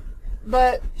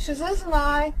 but Shaziz and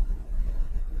I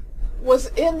was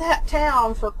in that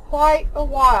town for quite a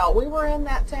while. We were in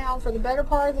that town for the better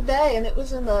part of the day, and it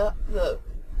was in the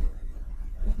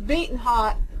beaten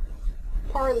hot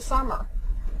part of the summer.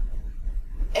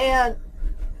 And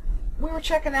we were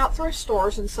checking out thrift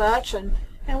stores and such, and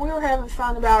we were having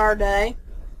fun about our day.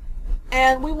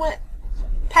 And we went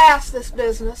past this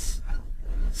business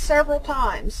several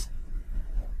times.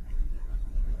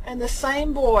 And the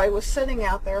same boy was sitting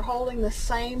out there holding the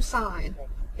same sign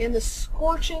in the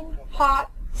scorching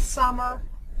hot summer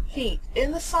heat,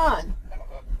 in the sun.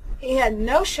 He had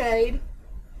no shade,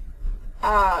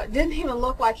 didn't even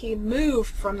look like he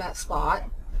moved from that spot.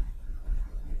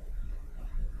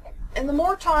 And the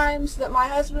more times that my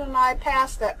husband and I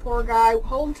passed that poor guy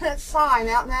holding that sign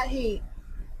out in that heat,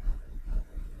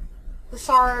 the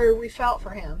sorrow we felt for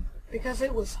him, because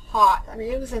it was hot. I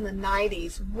mean, it was in the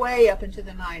 90s, way up into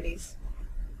the 90s,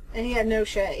 and he had no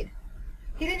shade.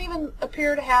 He didn't even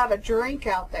appear to have a drink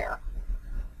out there.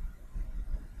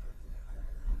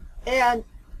 And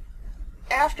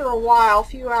after a while, a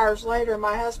few hours later,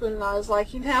 my husband and I was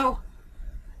like, you know,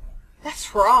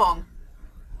 that's wrong.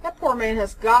 That poor man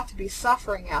has got to be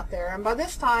suffering out there. And by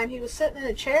this time, he was sitting in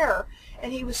a chair,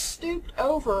 and he was stooped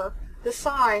over the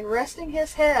sign, resting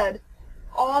his head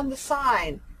on the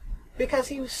sign, because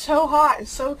he was so hot and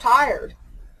so tired,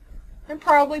 and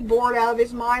probably bored out of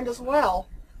his mind as well.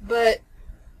 But,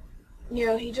 you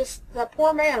know, that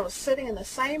poor man was sitting in the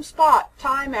same spot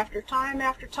time after time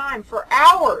after time for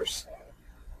hours.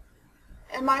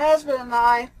 And my husband and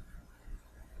I,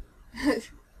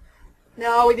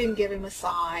 no, we didn't give him a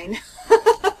sign.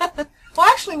 Well,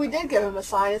 actually, we did give him a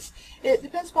sign. It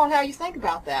depends upon how you think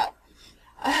about that.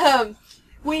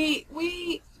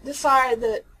 We decided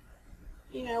that,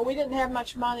 you know, we didn't have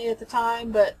much money at the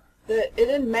time, but that it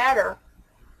didn't matter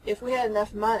if we had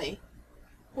enough money.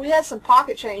 We had some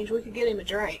pocket change, we could get him a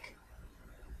drink.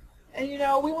 And, you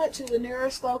know, we went to the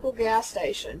nearest local gas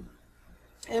station,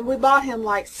 and we bought him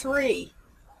like 3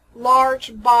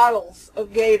 large bottles of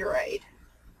Gatorade.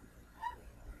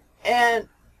 And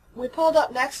we pulled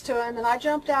up next to him, and I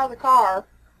jumped out of the car,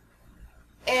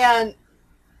 and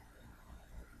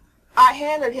I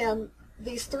handed him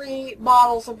these 3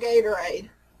 bottles of Gatorade.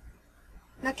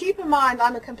 Now keep in mind,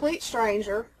 I'm a complete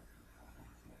stranger,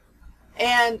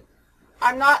 and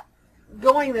I'm not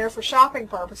going there for shopping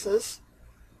purposes.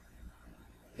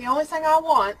 The only thing I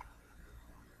want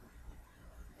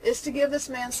is to give this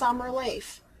man some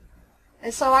relief.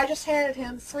 And so I just handed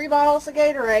him 3 bottles of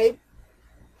Gatorade,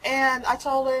 and I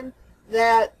told him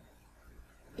that,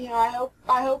 you know,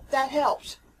 I hope that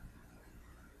helped.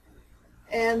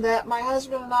 And that my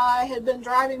husband and I had been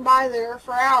driving by there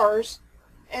for hours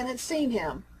and had seen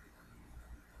him.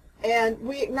 And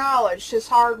we acknowledged his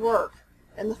hard work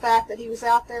and the fact that he was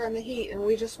out there in the heat, and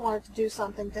we just wanted to do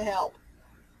something to help.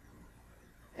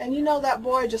 And you know, that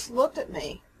boy just looked at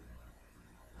me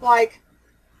like,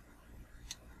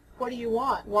 what do you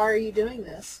want? Why are you doing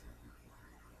this?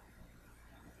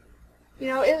 You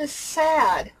know, it is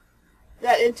sad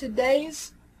that in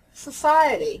today's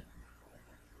society,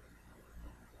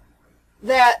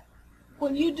 that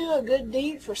when you do a good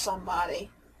deed for somebody,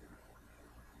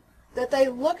 that they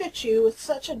look at you with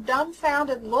such a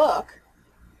dumbfounded look,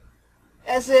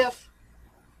 as if,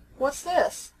 what's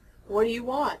this? What do you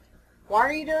want? Why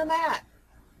are you doing that?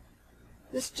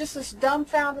 This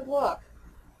dumbfounded look.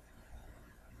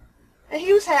 And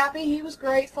he was happy, he was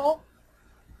grateful,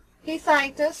 he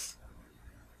thanked us,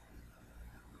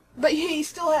 but he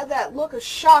still had that look of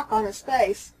shock on his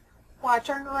face, Well, I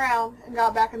turned around and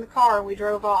got back in the car and we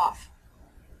drove off.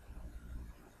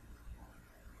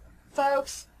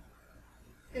 Folks,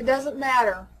 it doesn't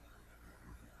matter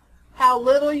how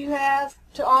little you have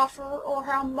to offer or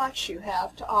how much you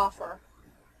have to offer.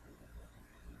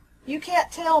 You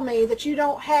can't tell me that you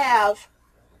don't have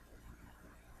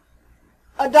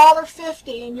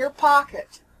 $1.50 in your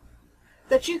pocket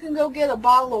that you can go get a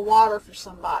bottle of water for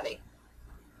somebody.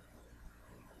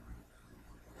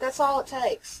 That's all it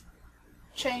takes.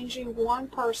 Changing one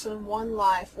person, one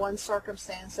life, one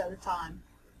circumstance at a time.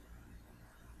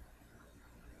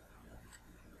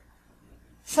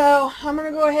 So I'm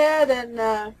going to go ahead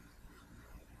and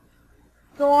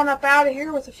go on up out of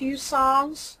here with a few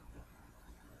songs.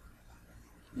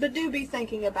 But do be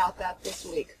thinking about that this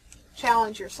week.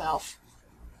 Challenge yourself.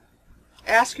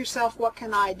 Ask yourself, what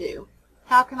can I do?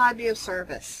 How can I be of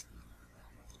service?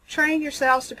 Train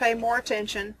yourselves to pay more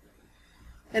attention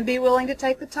and be willing to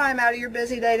take the time out of your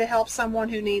busy day to help someone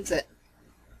who needs it.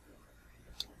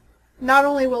 Not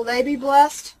only will they be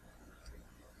blessed,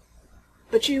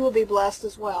 but you will be blessed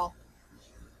as well.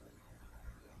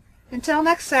 Until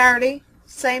next Saturday,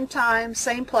 same time,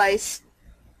 same place,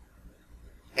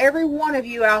 every one of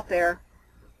you out there,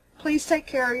 please take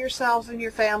care of yourselves and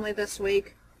your family this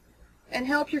week and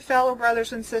help your fellow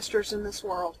brothers and sisters in this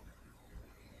world.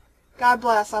 God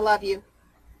bless. I love you.